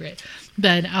my favorite.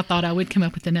 But I thought I would come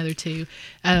up with another two: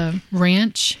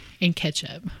 ranch and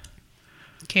ketchup.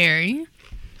 Carrie.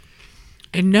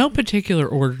 In no particular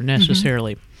order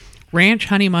necessarily. Ranch,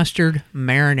 honey mustard,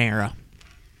 marinara.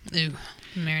 Ooh,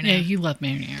 marinara. Yeah, you love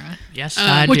marinara. Yes,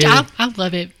 I Which do. I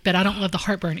love it, but I don't love the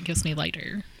heartburn it gives me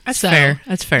later. That's fair.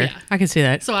 That's fair. yeah. I can see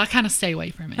that. So I kind of stay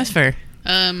away from it. That's fair.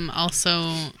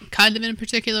 Also, kind of in a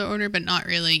particular order, but not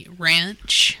really.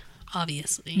 Ranch,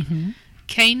 obviously.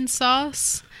 Cane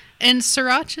sauce. And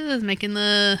sriracha is making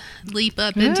the leap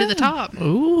up into the top.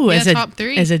 Ooh, Yeah, as a top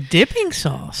three. as a dipping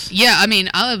sauce. Yeah, I mean,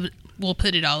 we'll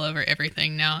put it all over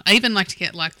everything now. I even like to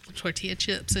get like tortilla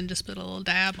chips and just put a little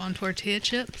dab on tortilla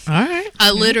chips. All right.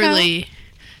 I literally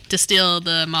to steal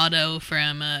the motto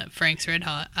from Frank's Red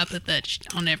Hot. I put that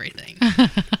on everything.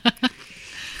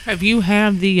 Have you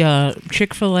had the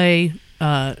Chick-fil-A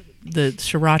the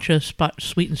sriracha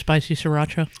sweet and spicy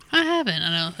sriracha? I haven't.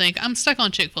 I don't think. I'm stuck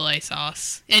on Chick-fil-A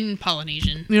sauce and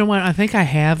Polynesian. You know what? I think I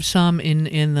have some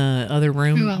in the other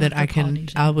room Ooh, I that love the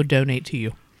Polynesian. I would donate to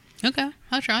you. Okay,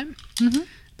 I'll try.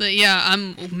 But yeah,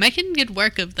 I'm making good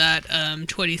work of that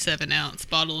 27-ounce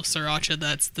bottle of sriracha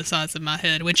that's the size of my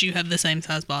head, which you have the same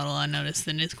size bottle, I noticed,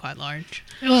 and it's quite large.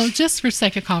 Well, just for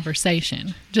sake of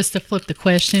conversation, just to flip the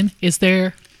question,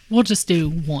 we'll just do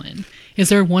one. Is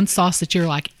there one sauce that you're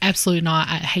like, absolutely not,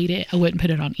 I hate it, I wouldn't put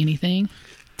it on anything?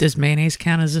 Does mayonnaise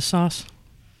count as a sauce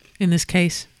in this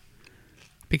case?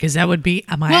 Because that would be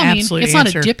my absolute it's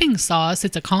answer. not a dipping sauce,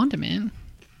 it's a condiment,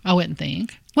 I wouldn't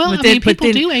think. Well, But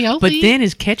people do aioli. But then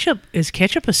is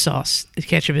ketchup a sauce?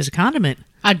 Ketchup is a condiment.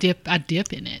 I dip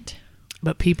in it.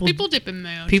 But people dip in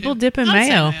mayo. People too. dip in I'd say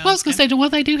mayo. Well, I was going to say, well,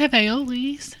 they do have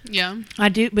aiolis. Yeah. I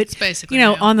do, but It's basically you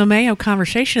know, mayo. on the mayo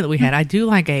conversation that we had, I do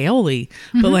like aioli,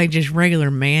 but like just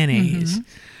regular mayonnaise.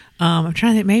 I'm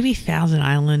trying to think, maybe Thousand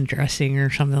Island dressing or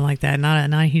something like that. Not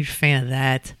a huge fan of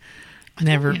that.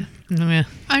 Never. Meh.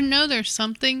 I know there's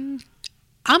something.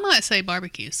 I might say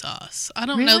barbecue sauce. I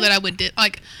don't know Really? that I would dip.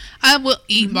 Like, I will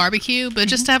eat barbecue, but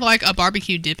just to have like a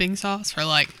barbecue dipping sauce for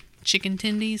like chicken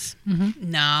tendies,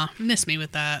 nah, miss me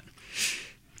with that.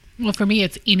 Well, for me,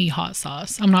 it's any hot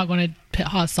sauce. I'm not going to put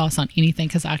hot sauce on anything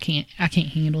because I can't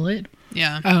handle it.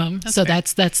 Yeah. So fair.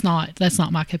 that's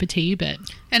not my cup of tea. But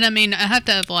And I mean, I have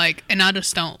to have like, and I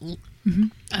just don't.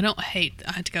 I don't hate.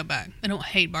 I have to go back. I don't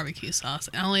hate barbecue sauce.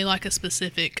 I only like a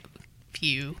specific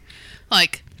few,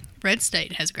 like. Red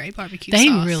State has great barbecue they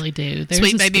sauce. really do. Theirs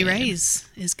Sweet is Baby good. Ray's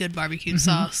is good barbecue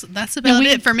sauce. That's And about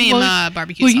it for me and my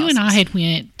barbecue sauces. you and I had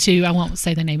went to, I won't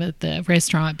say the name of the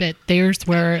restaurant, but theirs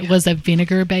was a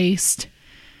vinegar based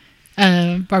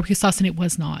barbecue sauce, and it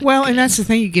was not. Well, good. and that's the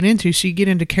thing you get into. So you get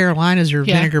into Carolinas or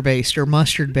Yeah. vinegar based or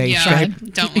mustard based, Yeah, right? I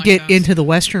don't you like get those. into the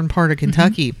western part of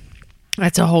Kentucky.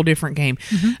 That's a whole different game.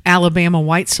 Alabama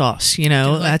white sauce, you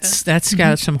know, Do like that's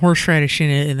got some horseradish in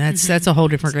it, and that's a whole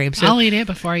different game. So I'll eat it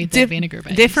before I eat that vinegar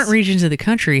base. different regions of the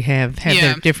country have Yeah.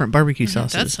 their different barbecue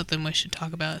sauces. That's something we should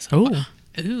talk about. Ooh.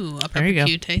 Ooh, a There you go.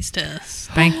 barbecue taste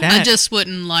test. Bank that. I just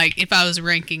wouldn't like if I was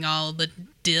ranking all the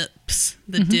dips,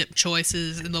 the dip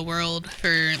choices in the world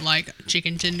for like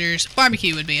chicken tenders.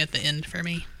 Barbecue would be at the end for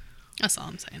me. That's all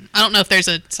I'm saying. I don't know if there's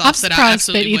a I'm sauce that I surprised that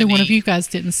absolutely either wouldn't one of eat. you guys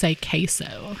didn't say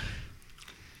queso.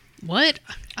 What?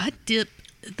 I dip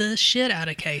the shit out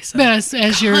of queso. But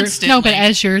as your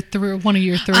Constantly. one of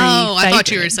your three. Oh, I thought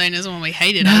you were favorites. saying this one we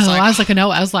hated. No, I was like, no.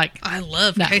 I was like, I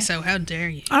love No. queso. How dare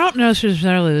you? I don't know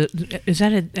necessarily. Is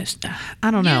that a?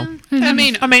 I don't know. Yeah. I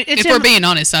mean, it's if in we're my- being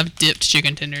honest, I've dipped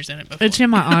chicken tenders in it before. It's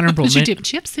in my honorable. did you men- dip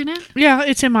chips in it? Yeah,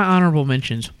 it's in my honorable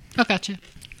mentions. Oh, gotcha.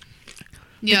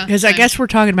 yeah, Because I same. guess we're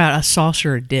talking about a sauce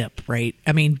or a dip, right?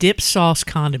 I mean, dip, sauce,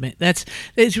 condiment. We're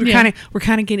Yeah.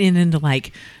 kind of getting into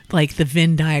like the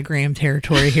Venn diagram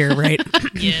territory here, right?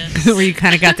 Yes. Where you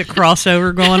kind of got the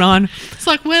crossover going on. It's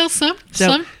like, well, some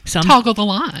some- toggle the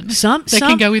line. Some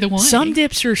can go either way. Some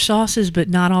dips are sauces, but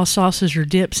not all sauces are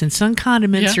dips, and some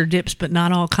condiments Yeah. are dips, but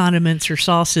not all condiments are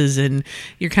sauces. And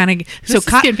you're kind of This is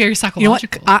getting very You know what?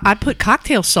 psychological. I put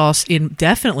cocktail sauce in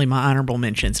definitely my honorable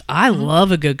mentions. I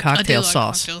love a good I do cocktail like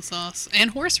sauce. cocktail sauce and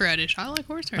horseradish. I like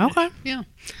horseradish. Okay. Yeah.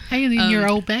 Hey, and then your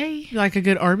Old Bay. You like a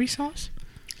good Arby's sauce?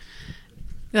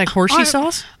 You like horsey Ar-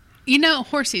 sauce? You know,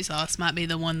 horsey sauce might be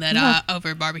the one that Yeah.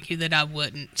 over barbecue that I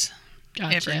wouldn't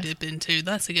Gotcha. ever dip into.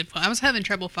 That's a good point. I was having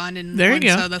trouble finding There you one,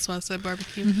 go. so that's why I said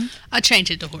barbecue. I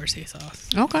changed it to horsey sauce.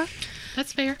 Okay.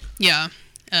 That's fair. Yeah.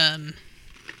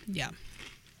 Yeah.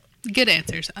 Good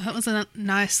answers. That was a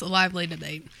nice, lively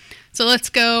debate. So let's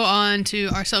go on to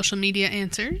our social media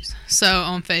answers. So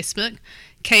on Facebook,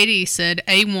 Katie said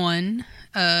A1,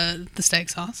 the steak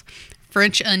sauce,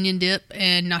 French onion dip,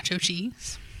 and nacho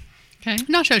cheese. Okay.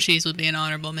 Nacho cheese would be an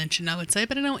honorable mention, I would say,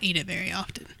 but I don't eat it very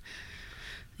often.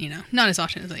 Not as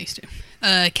often as I used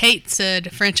to. Kate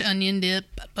said French onion dip,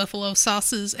 buffalo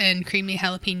sauces, and creamy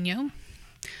jalapeno.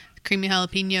 Creamy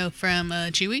jalapeno from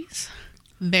Chewy's.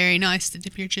 Very nice to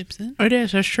dip your chips in. It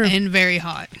is. That's true. And very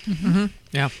hot.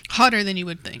 Yeah. Hotter than you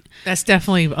would think. That's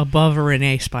definitely above a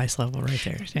Renee Spice level right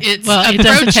there. It's Well, it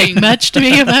doesn't take approaching. much to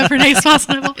be above Renee's spice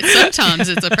level. Sometimes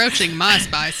it's approaching my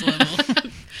spice level.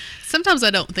 Sometimes I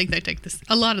don't think they take this.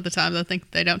 A lot of the times I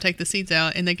think they don't take the seeds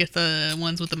out and they get the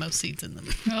ones with the most seeds in them.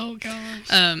 Oh,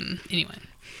 gosh. Anyway.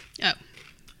 Oh.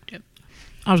 Yep.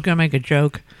 I was going to make a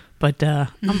joke, but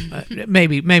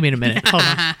maybe in a minute. Hold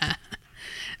on.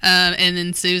 And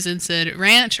then Susan said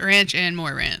ranch, and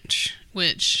more ranch.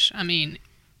 Which, I mean,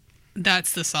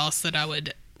 that's the sauce that I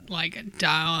would, like,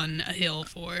 die on a hill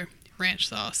for. Ranch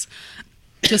sauce.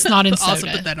 Just not in But also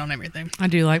soda. put that on everything. I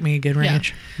do like me a good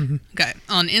ranch. Okay.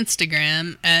 On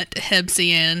Instagram, at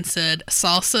Hebsian said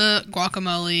salsa,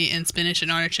 guacamole, and spinach and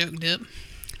artichoke dip.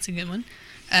 That's a good one.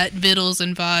 At Vittles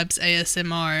and Vibes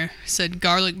ASMR said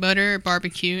garlic butter,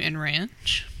 barbecue, and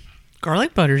ranch.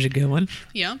 Garlic butter's a good one.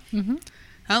 Yeah.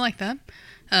 I like that.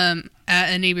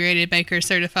 At Inebriated Baker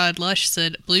Certified Lush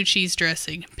said blue cheese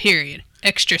dressing, period.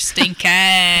 Extra stinky.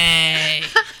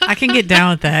 I can get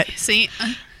down with that. See,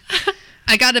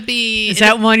 I gotta be. Is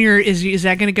that one is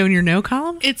that going to go in your no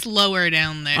column? It's lower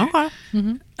down there. Okay.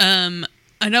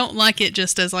 I don't like it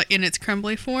just as like in its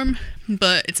crumbly form,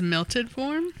 but its melted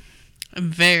form. I'm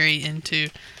very into.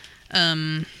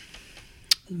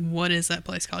 What is that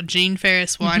place called? Gene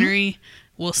Ferris Winery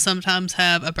will sometimes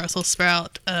have a Brussels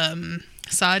sprout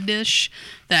side dish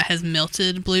that has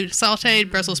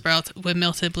sauteed Brussels sprouts with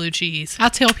melted blue cheese. I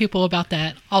tell people about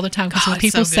that all the time because when it's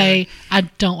people so say I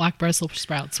don't like Brussels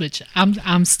sprouts, which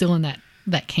I'm still in that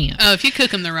camp. Oh, if you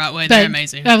cook them the right way, But they're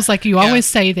amazing. I was like, you Yeah. always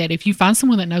say that if you find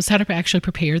someone that knows how to actually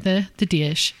prepare the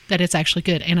dish, that it's actually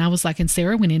good. And I was like, and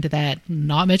Sarah went into that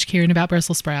not much caring about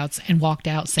Brussels sprouts and walked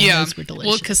out saying those were delicious.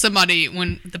 Well, because somebody,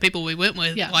 when the people we went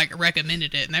with, Yeah. like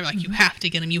recommended it, and they were like, "You have to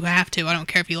get them. You have to. I don't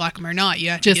care if you like them or not. You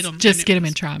have to get them. just get them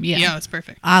and try them. Yeah. Yeah, it's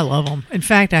perfect. I love them. In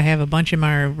fact, I have a bunch in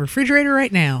my refrigerator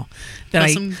right now that Put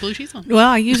I some blue cheese on. well,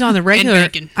 I use on the regular.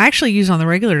 bacon. I actually use on the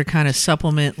regular to kind of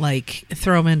supplement, like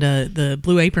throw them into the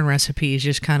Blue Apron recipes,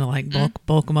 just kind of like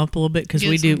bulk them up a little bit because Get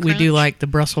we some do crunch. like the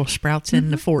Brussels sprouts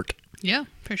in the fort. Yeah,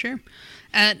 for sure.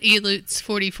 At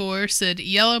Elutes44 said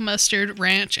yellow mustard,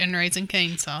 ranch, and raisin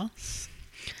cane sauce.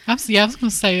 I was going to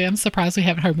say, I'm surprised we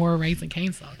haven't heard more Raisin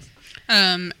Cane sauce.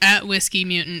 At Whiskey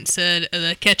Mutant said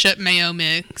the ketchup mayo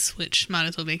mix, which might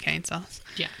as well be cane sauce.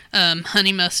 Yeah.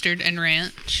 Honey mustard and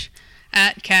ranch.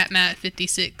 At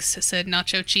CatMat56 said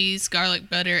nacho cheese, garlic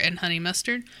butter, and honey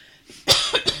mustard.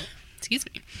 Excuse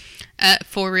me. At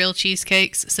For Real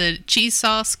Cheesecakes said cheese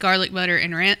sauce, garlic butter,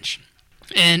 and ranch.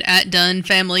 And at Done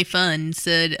Family Fun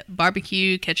said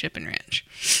barbecue, ketchup, and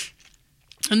ranch.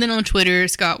 And then on Twitter,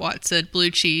 Scott Watts said blue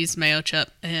cheese, mayo chup,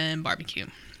 and barbecue.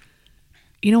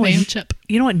 You know what? Mayo chip.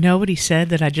 You know what nobody said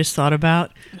that I just thought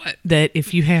about? What? That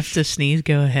if you have to sneeze,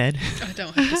 go ahead. I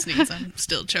don't have to sneeze. I'm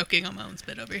still choking on my own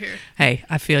spit over here. Hey,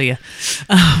 I feel you.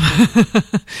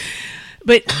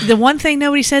 But the one thing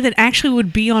nobody said that actually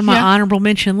would be on my Yeah. honorable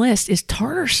mention list is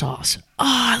tartar sauce. Oh,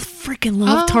 I freaking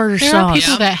love tartar there sauce. are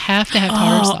people that have to have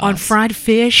tartar sauce. On fried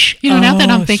fish. Now that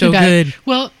I'm Oh, thinking so about good. it.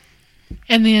 Well,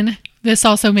 and then this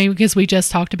also maybe because we just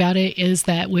talked about it is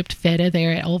that whipped feta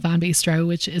there at Old Vine Bistro,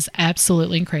 which is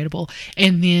absolutely incredible.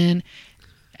 And then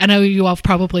I know you all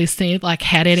probably said like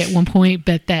had it at one point,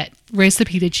 but that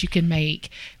recipe that you can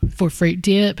make for fruit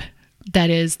dip.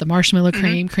 That is the marshmallow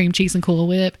cream cheese, and Cool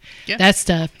Whip. Yeah. That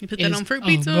stuff. You put that is on fruit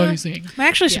pizza? amazing. I'm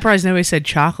actually surprised nobody said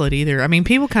chocolate either. I mean,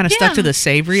 people kind of stuck Yeah. to the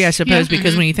savory, I suppose, Yeah.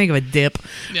 because when you think of a dip,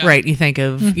 Yeah. right, you think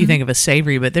of a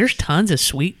savory, but there's tons of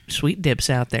sweet dips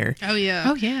out there. Oh, yeah.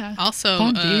 Oh, yeah. Also,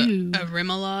 Fondue. a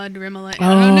remoulade.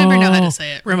 I never know how to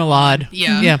say it. Remoulade.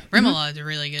 Yeah. Yeah. Remoulad's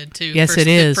really good, too. Yes, for, it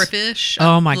is. For fish.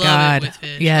 Oh, I my love God. It with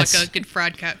fish. Yes. Like a good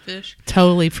fried catfish.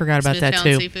 Totally forgot about that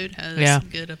Smithtown too. Seafood has Yeah.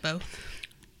 good of both.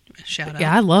 Shout out.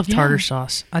 Yeah, I love tartar Yeah.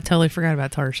 sauce. I totally forgot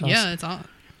about tartar sauce. Yeah, it's all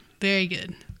very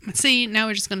good. See, now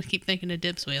we're just going to keep thinking of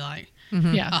dips we like.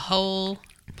 Yeah. A whole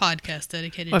podcast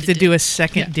dedicated We'll have to to do a dips.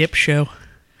 second dip show.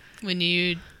 When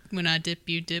I dip,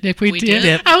 you dip. If we did.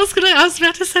 dip. I was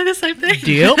about to say the same thing.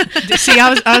 Dip. See,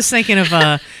 I was thinking of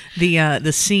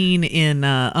the scene in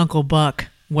Uncle Buck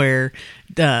where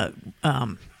the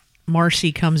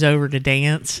Marcy comes over to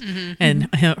dance, and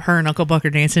her and Uncle Buck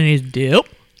are dancing. And he's dip.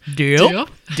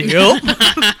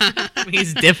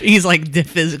 He's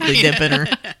physically dipping her.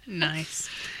 Nice.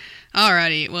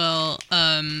 Alrighty. Well,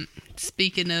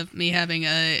 speaking of me having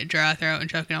a dry throat and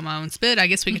choking on my own spit, I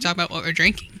guess we could talk about what we're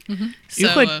drinking. You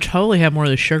So, could totally have more of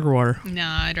the sugar water. no,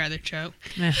 I'd rather choke.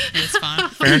 Eh, It's fine.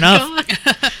 fair enough.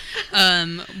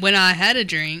 When I had a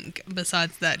drink,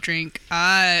 besides that drink,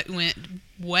 I went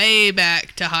way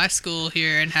back to high school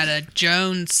here and had a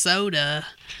Jones soda,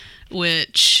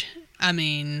 which, I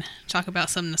mean, talk about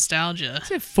some nostalgia.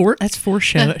 That's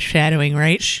foreshadowing,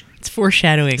 right? It's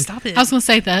foreshadowing. Stop it. I was going to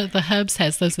say the Hubs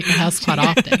has those at the house quite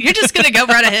often. You're just going to go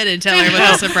right ahead and tell everybody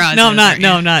the surprise. No, I'm is, not. aren't you?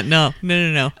 No, I'm not.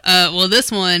 No. Well,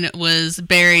 this one was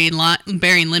berry and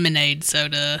lemonade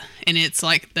soda, and it's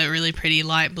like the really pretty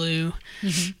light blue.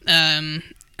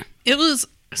 It was.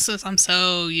 So I'm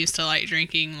so used to like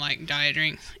drinking like diet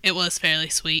drinks. It was fairly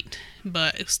sweet,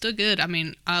 but it was still good. I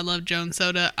mean, I love Jones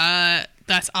soda.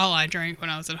 That's all I drank when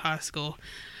I was in high school.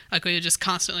 Like we would just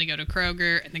constantly go to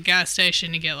Kroger and the gas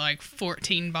station to get like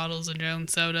 14 bottles of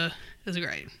Jones soda. It was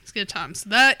great. It's good times.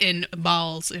 That and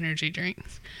Balls energy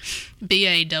drinks,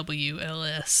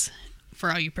 BAWLS.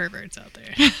 For all you perverts out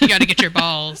there, you got to get your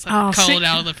balls cold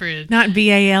out of the fridge. Not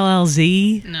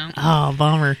BALLZ. No. Oh,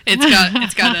 bummer.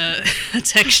 It's got a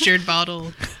textured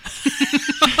bottle.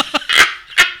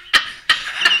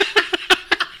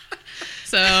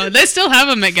 So they still have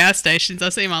them at gas stations. I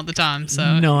see them all the time.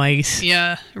 So Nice.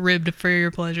 yeah, ribbed for your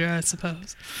pleasure, I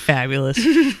suppose. Fabulous.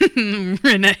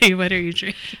 Renee, what are you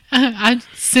drinking?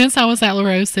 Since I was at La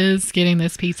Rosa's getting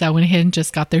this pizza, I went ahead and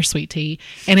just got their sweet tea,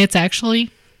 and it's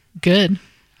actually good.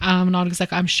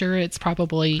 I'm sure it's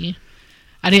probably,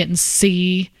 I didn't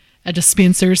see a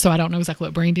dispenser, so I don't know exactly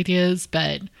what brand it is,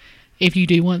 but if you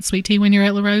do want sweet tea when you're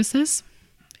at La Rosa's,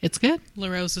 it's good. La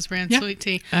Rosa's brand Yeah. sweet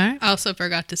tea. All right. I also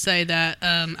forgot to say that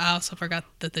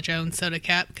that the Jones soda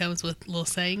cap comes with little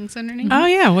sayings underneath. Oh,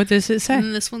 yeah. What does it say?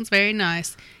 And this one's very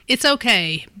nice. It's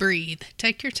okay. Breathe.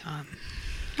 Take your time.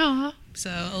 Oh,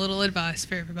 So a little advice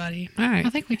for everybody. All right. I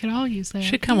think we could all use that.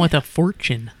 Should come with a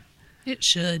fortune. It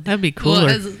should. That'd be Well,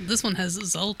 cooler. this one has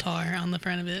Zoltar on the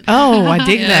front of it. Oh, I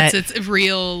dig Yeah, that. it's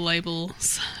real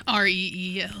labels.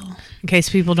 REEL. In case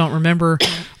people don't remember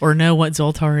or know what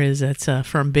Zoltar is, that's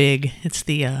from Big. It's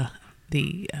the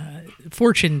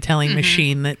fortune telling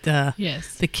machine that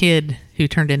Yes. the kid who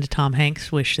turned into Tom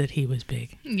Hanks wished that he was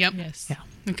big. Yep. Yes. Yeah.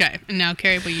 Okay. And now,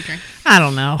 Carrie, what you drink? I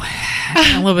don't know.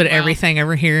 A little bit of everything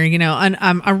over here, you know. And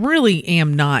I really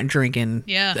am not drinking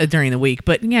during the week,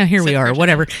 but yeah, here we Except are. for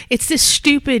Whatever. It's this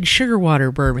stupid sugar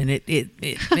water bourbon. It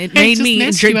made just me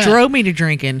messed you up. drove me to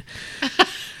drinking.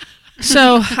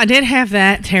 So I did have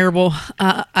that. Terrible.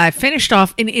 I finished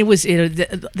off, and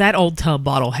that old tub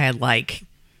bottle had like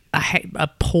a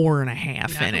pour and a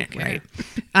half I in don't it, care. right?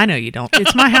 I know you don't.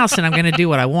 It's my house, and I'm going to do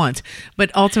what I want.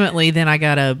 But ultimately, then I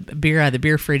got a beer out of the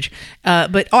beer fridge.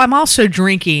 But I'm also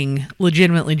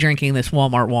legitimately drinking this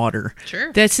Walmart water.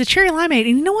 Sure. That's the cherry limeade,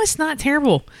 and you know what's not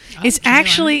terrible? It's cherry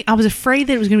actually, I was afraid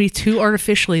that it was going to be too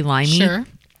artificially limey. Sure.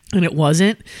 And it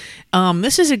wasn't.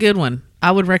 This is a good one.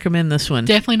 I would recommend this one.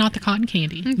 Definitely not the cotton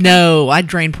candy. No, I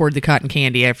poured the cotton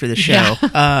candy after the show.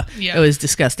 Yeah. Yeah. It was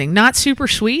disgusting. Not super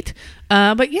sweet,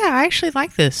 but yeah, I actually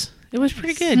like this. It was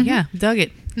pretty good. Yeah, dug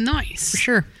it Nice. for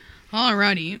sure.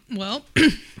 Alrighty. Well,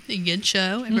 a good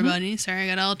show, everybody. Sorry I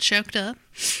got all choked up.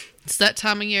 It's that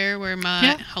time of year where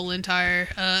my whole entire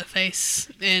face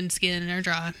and skin are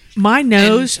dry. My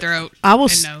nose, and throat. I will,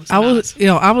 and nose, I will, nuts.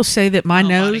 I will say that my Whole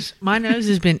nose, my nose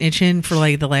has been itching for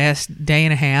like the last day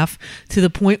and a half to the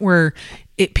point where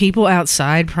people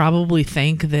outside probably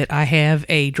think that I have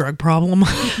a drug problem,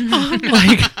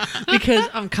 like because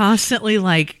I'm constantly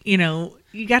like,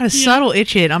 you got to subtle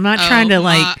itch it. I'm not trying to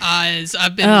like. My eyes.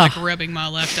 I've been like rubbing my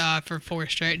left eye for 4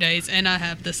 straight days, and I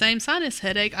have the same sinus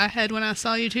headache I had when I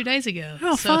saw you 2 days ago.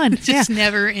 Oh, So fun. It just Yeah.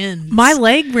 never ends. My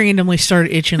leg randomly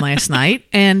started itching last night,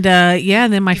 and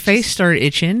then my face started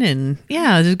itching, and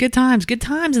yeah, it was good times. Good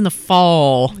times in the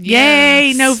fall.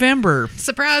 Yay, Yes. November.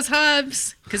 surprise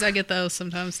hives, because I get those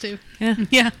sometimes too. Yeah.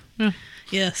 Yeah.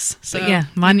 Yes. So But yeah,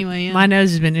 anyway, my nose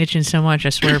has been itching so much.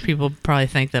 I swear people probably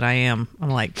think that I am. I'm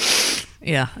like,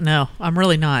 yeah, no, I'm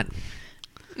really not.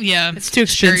 yeah, It's too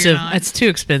sure you're expensive. not. It's too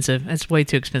expensive. It's way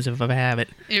too expensive of a habit.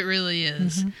 It really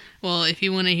is. Mm-hmm. Well, if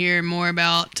you want to hear more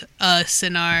about us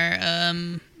and our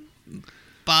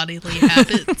bodily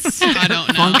habits, I don't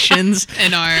know, Functions,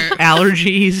 and our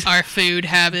allergies. food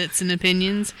habits and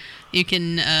opinions, you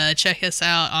can check us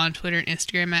out on Twitter and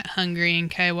Instagram at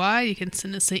hungryandky. You can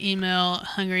send us an email,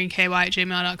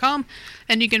 hungryandky@gmail.com,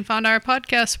 and you can find our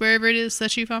podcast wherever it is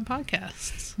that you find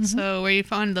podcasts. So where you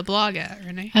find the blog at,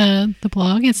 Renee? The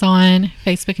blog is on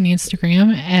Facebook and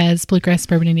Instagram as Bluegrass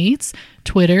Bourbon and Eats.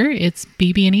 Twitter, it's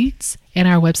BB and Eats, and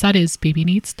our website is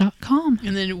bbneats.com.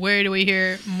 And then where do we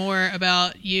hear more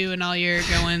about you and all your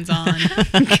goings on,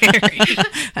 Carrie?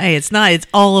 Hey, it's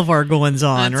all of our goings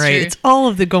on, That's right? true. It's all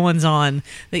of the goings on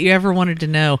that you ever wanted to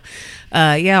know.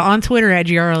 On Twitter at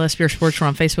GRLSBR Sports. We're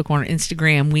on Facebook. We're on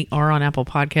Instagram. We are on Apple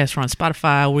Podcasts. We're on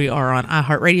Spotify. We are on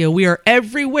iHeartRadio. We are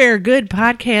everywhere good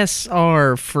podcasts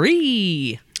are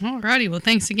free. Alrighty, well,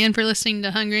 thanks again for listening to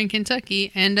Hungry in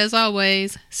Kentucky. And as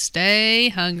always, stay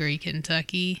hungry,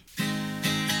 Kentucky.